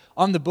fire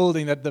on the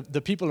building, that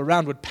the people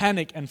around would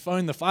panic and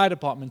phone the fire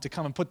department to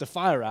come and put the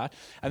fire out.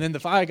 And then the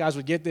fire guys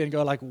would get there and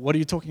go like, "What are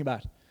you talking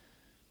about?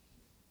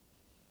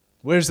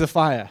 Where's the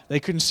fire?" They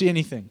couldn't see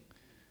anything.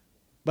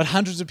 But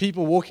hundreds of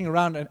people walking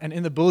around and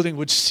in the building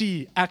would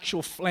see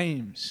actual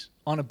flames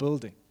on a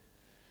building.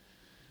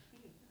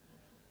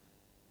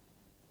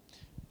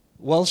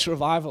 Welsh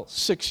revival,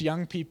 6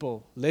 young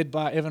people led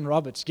by Evan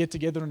Roberts get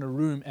together in a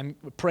room and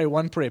pray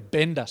one prayer: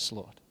 "Bend us,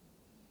 Lord."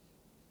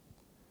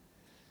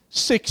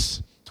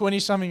 6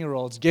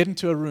 20-something-year-olds get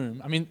into a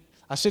room. I mean,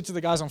 I said to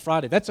the guys on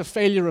Friday, that's a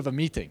failure of a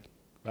meeting,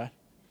 right?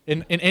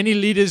 In any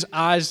leader's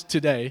eyes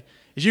today,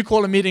 if you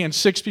call a meeting and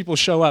 6 people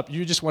show up,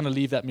 you just want to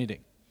leave that meeting.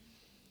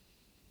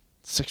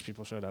 6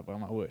 people showed up, oh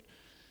my word.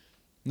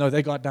 No,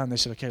 they got down, they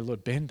said, "Okay,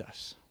 Lord, bend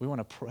us. We want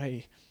to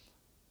pray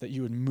that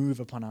you would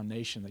move upon our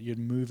nation,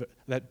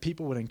 that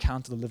people would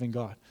encounter the living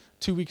God."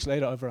 2 weeks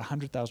later, over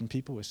 100,000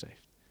 people were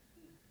saved.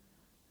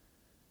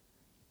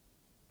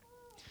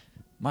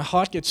 My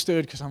heart gets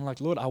stirred because I'm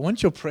like, "Lord, I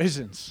want your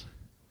presence.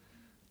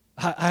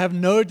 I have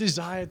no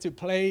desire to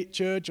play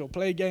church or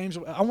play games.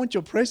 I want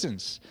your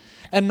presence."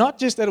 And not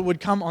just that it would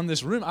come on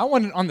this room. I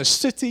want it on the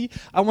city.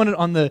 I want it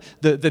on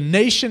the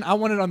nation. I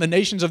want it on the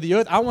nations of the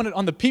earth. I want it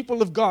on the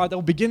people of God that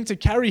will begin to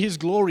carry His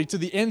glory to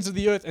the ends of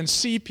the earth and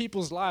see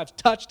people's lives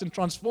touched and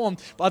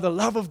transformed by the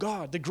love of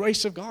God, the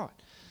grace of God.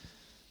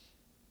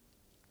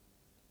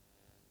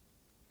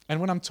 And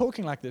when I'm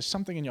talking like this,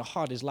 something in your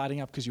heart is lighting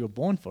up because you were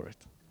born for it.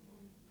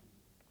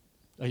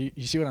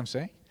 You see what I'm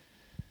saying?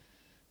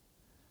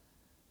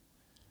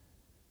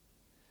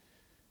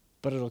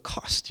 But it'll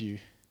cost you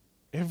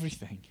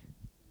everything.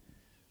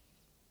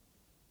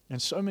 And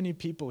so many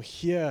people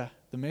hear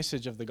the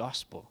message of the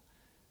gospel,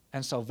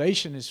 and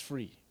salvation is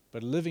free,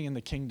 but living in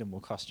the kingdom will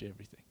cost you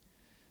everything.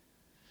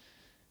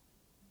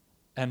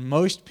 And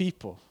most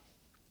people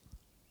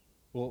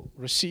will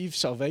receive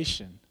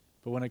salvation,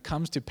 but when it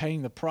comes to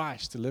paying the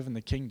price to live in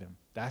the kingdom,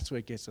 that's where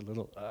it gets a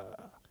little,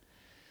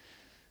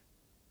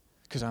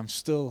 because I'm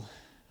still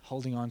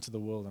holding on to the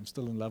world. I'm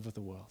still in love with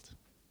the world.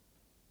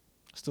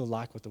 I still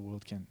like what the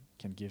world can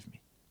give me.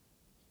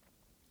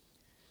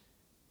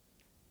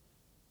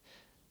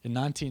 In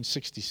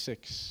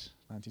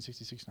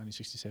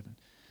 1967,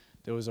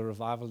 there was a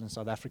revival in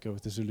South Africa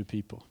with the Zulu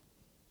people.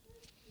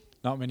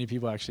 Not many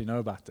people actually know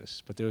about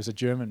this, but there was a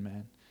German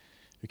man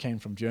who came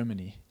from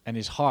Germany, and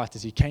his heart,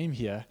 as he came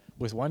here,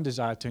 with one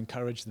desire to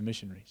encourage the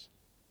missionaries.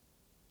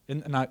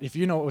 If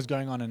you know what was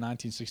going on in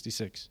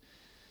 1966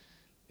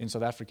 in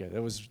South Africa, it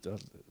was a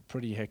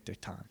pretty hectic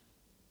time.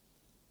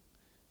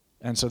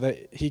 And so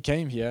he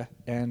came here,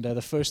 and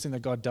the first thing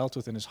that God dealt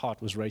with in his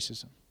heart was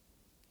racism.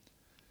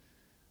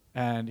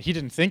 And he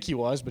didn't think he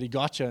was, but he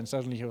got you, and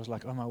suddenly he was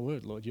like, "Oh my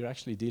word, Lord, you're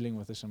actually dealing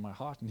with this in my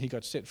heart." And he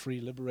got set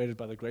free, liberated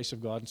by the grace of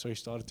God, and so he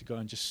started to go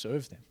and just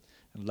serve them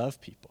and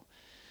love people.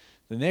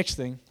 The next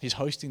thing, he's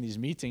hosting these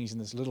meetings in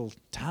this little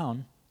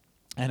town,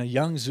 and a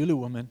young Zulu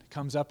woman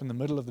comes up in the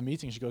middle of the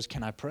meeting. She goes,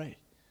 "Can I pray?"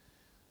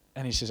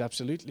 And he says,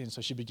 "Absolutely." And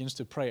so she begins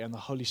to pray, and the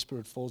Holy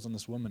Spirit falls on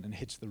this woman and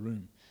hits the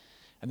room.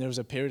 And there was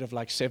a period of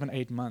like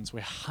 7-8 months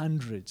where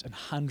hundreds and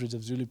hundreds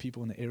of Zulu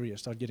people in the area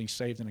started getting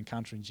saved and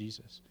encountering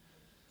Jesus.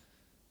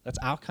 That's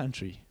our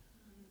country.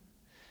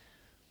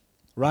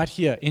 Right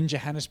here in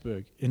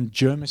Johannesburg, in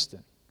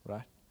Germiston,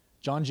 right?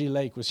 John G.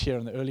 Lake was here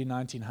in the early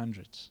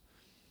 1900s,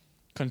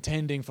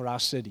 contending for our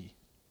city.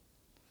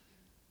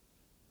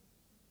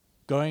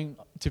 Going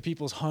to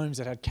people's homes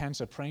that had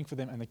cancer, praying for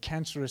them, and the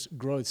cancerous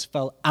growths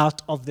fell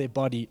out of their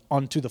body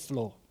onto the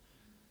floor.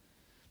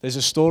 There's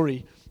a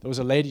story, there was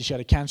a lady, she had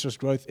a cancerous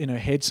growth in her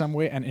head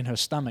somewhere and in her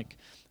stomach.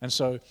 And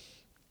so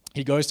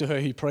he goes to her,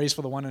 he prays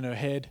for the one in her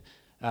head,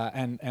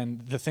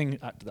 and the thing,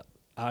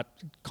 I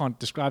can't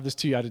describe this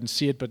to you, I didn't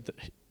see it, but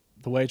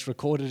the way it's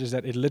recorded is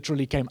that it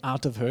literally came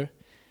out of her,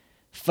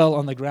 fell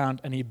on the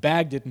ground, and he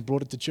bagged it and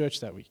brought it to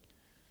church that week.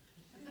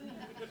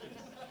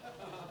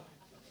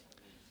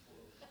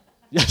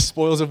 Yeah,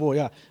 spoils of war,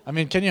 yeah. I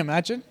mean, can you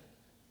imagine?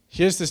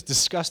 Here's this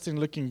disgusting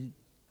looking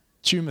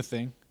tumor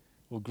thing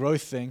or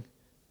growth thing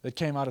that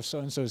came out of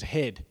so-and-so's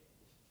head.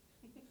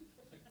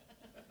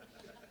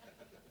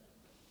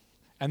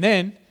 And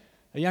then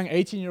a young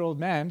 18-year-old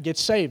man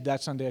gets saved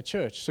that Sunday at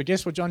church. So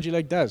guess what John G.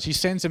 Lake does? He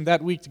sends him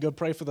that week to go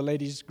pray for the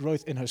lady's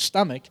growth in her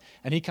stomach,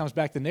 and he comes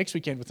back the next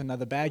weekend with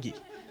another baggie.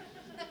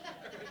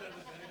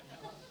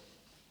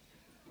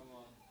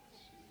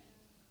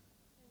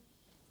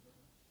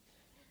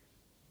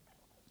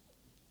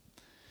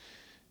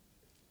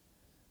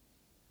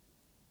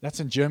 That's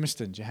in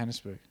Germiston,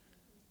 Johannesburg.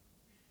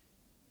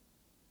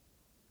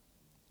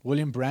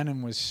 William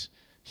Branham was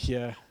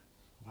here,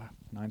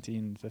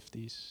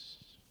 1950s,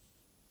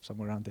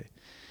 somewhere around there.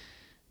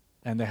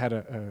 And they had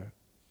a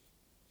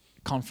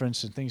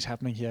conference and things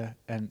happening here.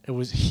 And it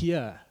was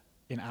here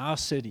in our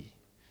city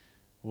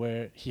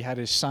where he had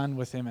his son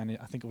with him, and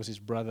I think it was his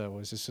brother or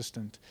his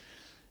assistant.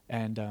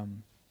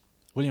 And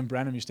William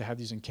Branham used to have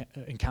these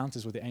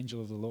encounters with the angel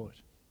of the Lord.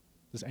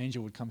 This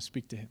angel would come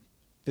speak to him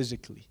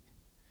physically.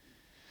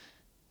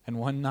 And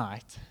one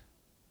night,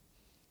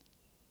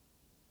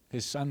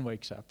 his son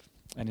wakes up,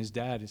 and his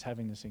dad is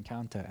having this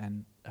encounter,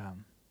 and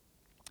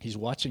he's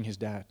watching his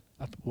dad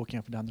walking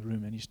up and down the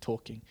room, and he's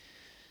talking,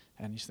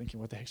 and he's thinking,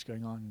 what the heck's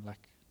going on?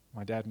 Like,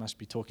 my dad must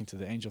be talking to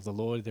the angel of the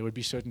Lord. There would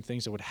be certain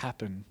things that would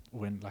happen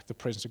when, like, the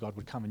presence of God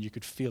would come, and you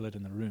could feel it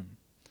in the room.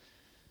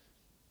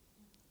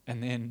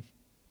 And then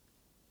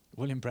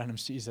William Branham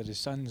sees that his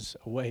son's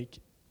awake,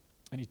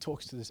 and he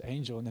talks to this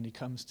angel, and then he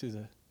comes to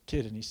the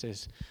kid, and he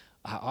says,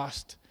 I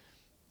asked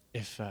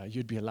if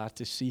you'd be allowed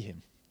to see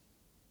him.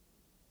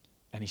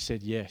 And he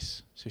said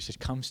yes. So he says,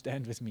 come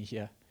stand with me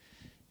here.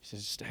 He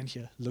says, stand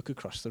here, look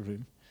across the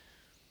room.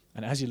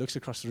 And as he looks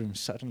across the room,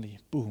 suddenly,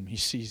 boom, he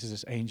sees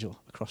this angel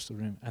across the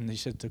room. And he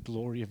said, the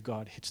glory of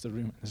God hits the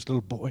room. And this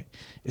little boy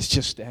is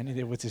just standing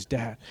there with his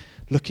dad,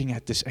 looking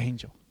at this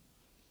angel.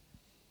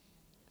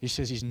 He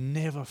says he's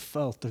never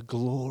felt the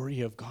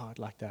glory of God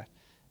like that.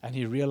 And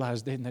he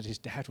realized then that his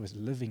dad was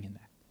living in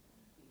that.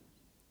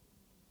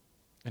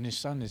 And his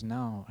son is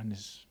now in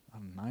his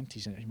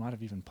 90s, and he might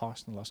have even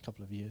passed in the last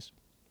couple of years.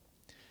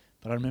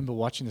 But I remember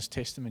watching this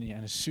testimony,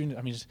 and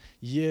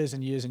years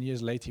and years and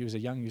years later, he was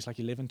like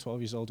 11,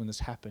 12 years old when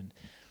this happened.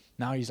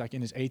 Now he's like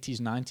in his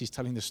 80s, 90s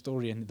telling the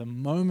story, and the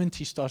moment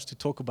he starts to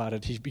talk about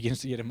it, he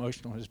begins to get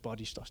emotional, and his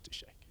body starts to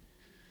shake.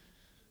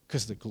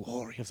 Because the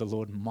glory of the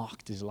Lord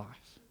marked his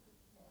life.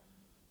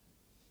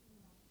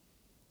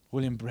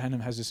 William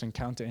Branham has this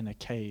encounter in a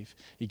cave.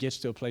 He gets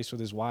to a place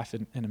with his wife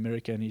in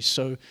America, and he's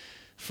so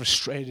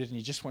frustrated, and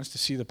he just wants to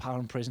see the power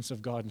and presence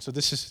of God. And so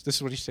this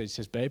is what he says. He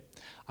says, babe,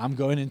 I'm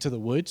going into the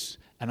woods,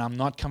 and I'm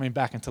not coming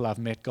back until I've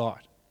met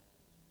God.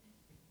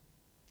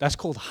 That's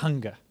called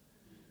hunger.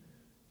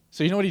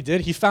 So you know what he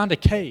did? He found a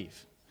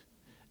cave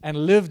and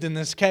lived in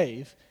this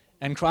cave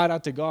and cried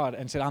out to God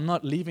and said, I'm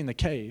not leaving the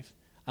cave.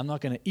 I'm not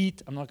going to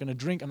eat. I'm not going to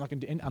drink.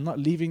 I'm not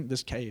leaving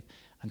this cave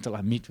until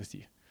I meet with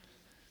you.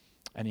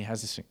 And he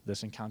has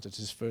this encounter. It's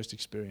his first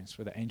experience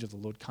where the angel of the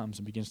Lord comes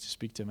and begins to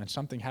speak to him. And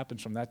something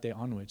happens from that day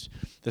onwards.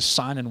 The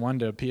sign and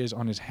wonder appears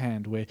on his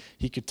hand where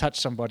he could touch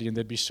somebody and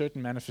there'd be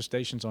certain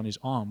manifestations on his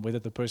arm, whether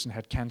the person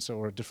had cancer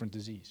or a different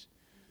disease.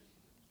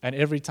 And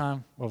every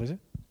time, what was it?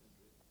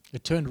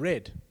 It turned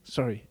red.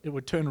 It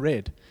would turn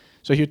red.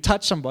 So he'd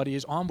touch somebody,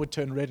 his arm would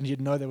turn red, and he'd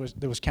know there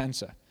was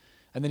cancer.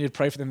 And then he'd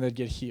pray for them, they'd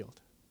get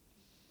healed.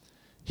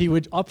 He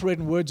would operate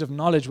in words of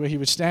knowledge where he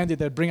would stand there,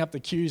 they'd bring up the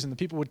cues, and the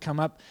people would come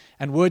up.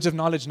 And words of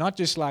knowledge, not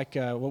just like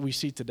what we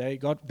see today.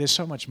 God, there's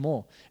so much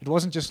more. It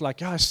wasn't just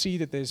like, I see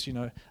that there's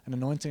an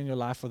anointing in your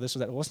life or this or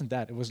that. It wasn't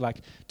that. It was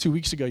like 2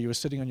 weeks ago you were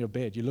sitting on your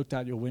bed. You looked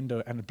out your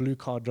window and a blue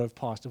car drove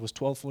past. It was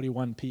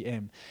 12:41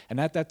 p.m. And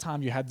at that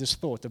time you had this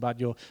thought about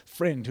your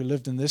friend who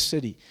lived in this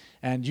city.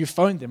 And you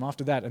phoned them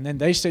after that. And then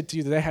they said to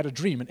you that they had a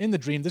dream. And in the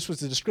dream, this was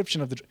the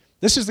description of the dream.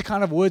 This is the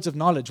kind of words of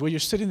knowledge where you're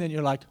sitting there and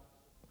you're like,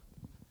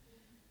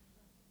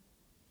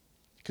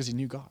 because he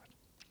knew God.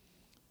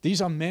 These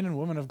are men and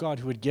women of God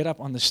who would get up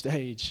on the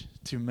stage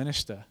to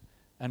minister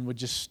and would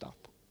just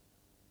stop.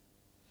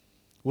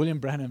 William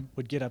Branham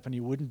would get up and he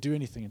wouldn't do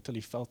anything until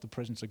he felt the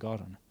presence of God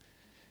on him.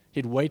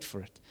 He'd wait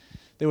for it.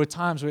 There were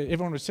times where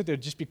everyone would sit there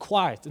and just be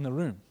quiet in the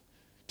room.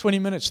 20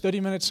 minutes, 30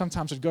 minutes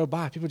sometimes would go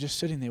by. People just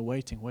sitting there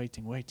waiting.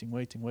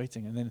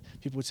 And then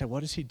people would say,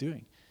 what is he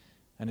doing?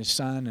 And his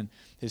son and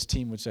his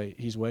team would say,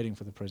 he's waiting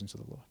for the presence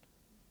of the Lord.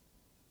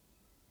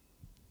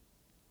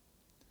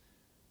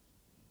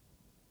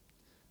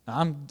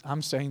 Now,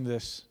 I'm saying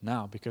this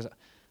now because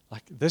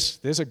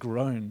there's a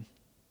groan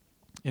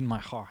in my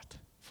heart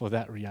for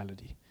that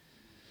reality.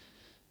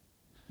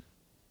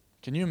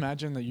 Can you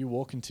imagine that you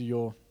walk into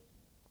your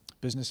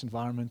business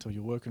environment or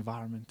your work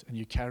environment and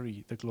you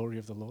carry the glory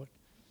of the Lord?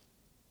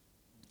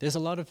 There's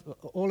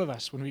all of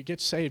us, when we get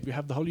saved, we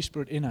have the Holy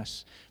Spirit in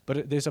us,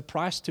 but there's a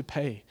price to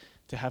pay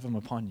to have him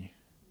upon you.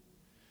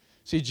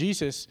 See,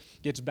 Jesus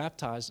gets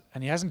baptized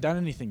and he hasn't done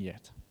anything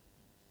yet.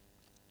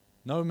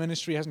 No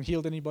ministry, hasn't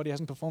healed anybody,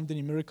 hasn't performed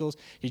any miracles.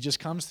 He just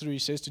comes through. He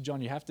says to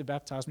John, you have to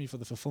baptize me for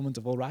the fulfillment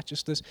of all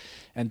righteousness.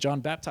 And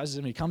John baptizes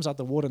him. He comes out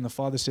the water, and the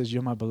Father says,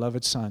 you're my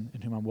beloved Son,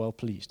 in whom I'm well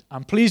pleased.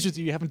 I'm pleased with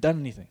you. You haven't done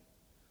anything.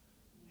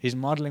 He's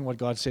modeling what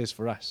God says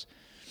for us.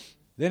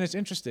 Then it's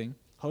interesting.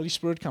 Holy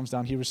Spirit comes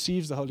down. He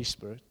receives the Holy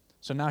Spirit.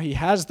 So now he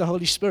has the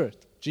Holy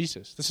Spirit,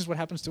 Jesus. This is what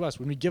happens to us.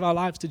 When we give our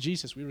lives to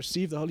Jesus, we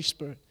receive the Holy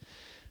Spirit.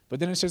 But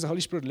then it says the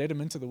Holy Spirit led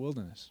him into the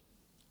wilderness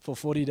for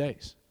 40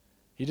 days.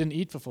 He didn't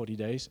eat for 40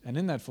 days, and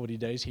in that 40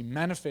 days, he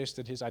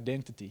manifested his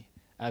identity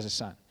as a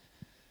son.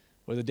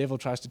 Where the devil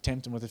tries to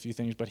tempt him with a few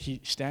things, but he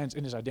stands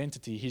in his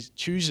identity. He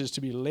chooses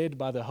to be led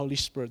by the Holy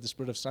Spirit, the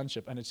Spirit of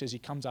sonship, and it says he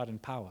comes out in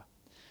power.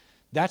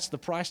 That's the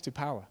price to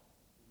power.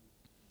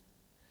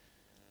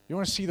 You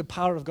want to see the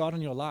power of God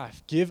in your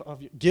life,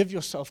 give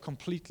yourself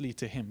completely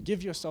to Him.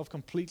 Give yourself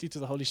completely to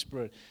the Holy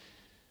Spirit.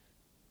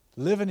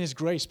 Live in His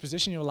grace.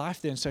 Position your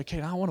life there and say, okay,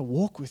 now I want to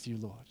walk with you,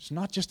 Lord. It's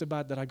not just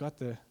about that I got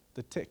the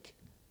tick.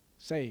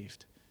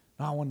 Saved.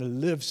 Now I want to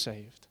live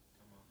saved.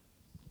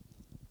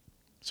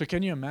 So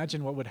can you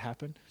imagine what would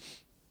happen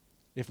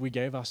if we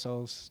gave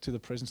ourselves to the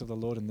presence of the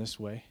Lord in this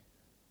way?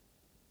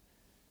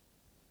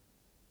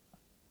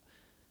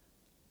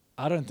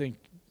 I don't think,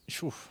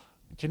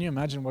 can you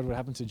imagine what would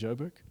happen to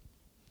Joburg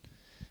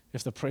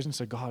if the presence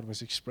of God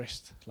was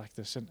expressed like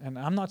this? And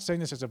I'm not saying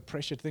this as a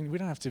pressured thing. We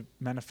don't have to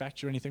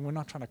manufacture anything. We're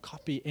not trying to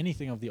copy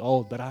anything of the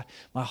old, but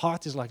my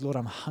heart is like, Lord,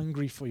 I'm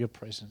hungry for your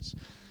presence.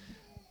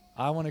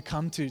 I want to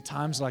come to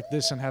times like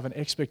this and have an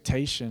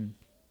expectation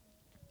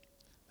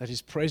that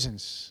His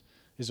presence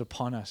is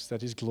upon us,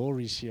 that His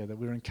glory is here, that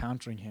we're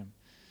encountering Him,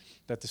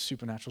 that the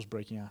supernatural is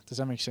breaking out. Does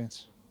that make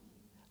sense?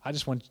 I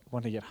just want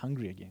to get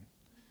hungry again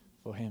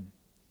for Him.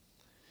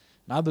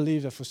 And I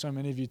believe that for so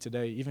many of you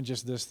today, even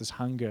just this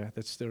hunger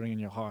that's stirring in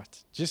your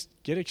heart, just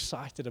get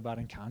excited about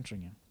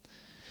encountering Him.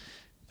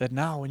 That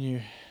now when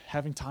you're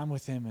having time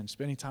with Him and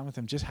spending time with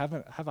Him, just have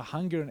a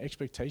hunger and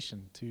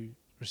expectation to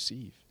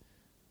receive.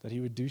 That He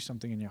would do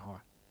something in your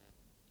heart.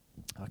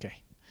 Okay.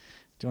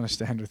 Do you want to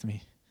stand with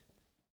me?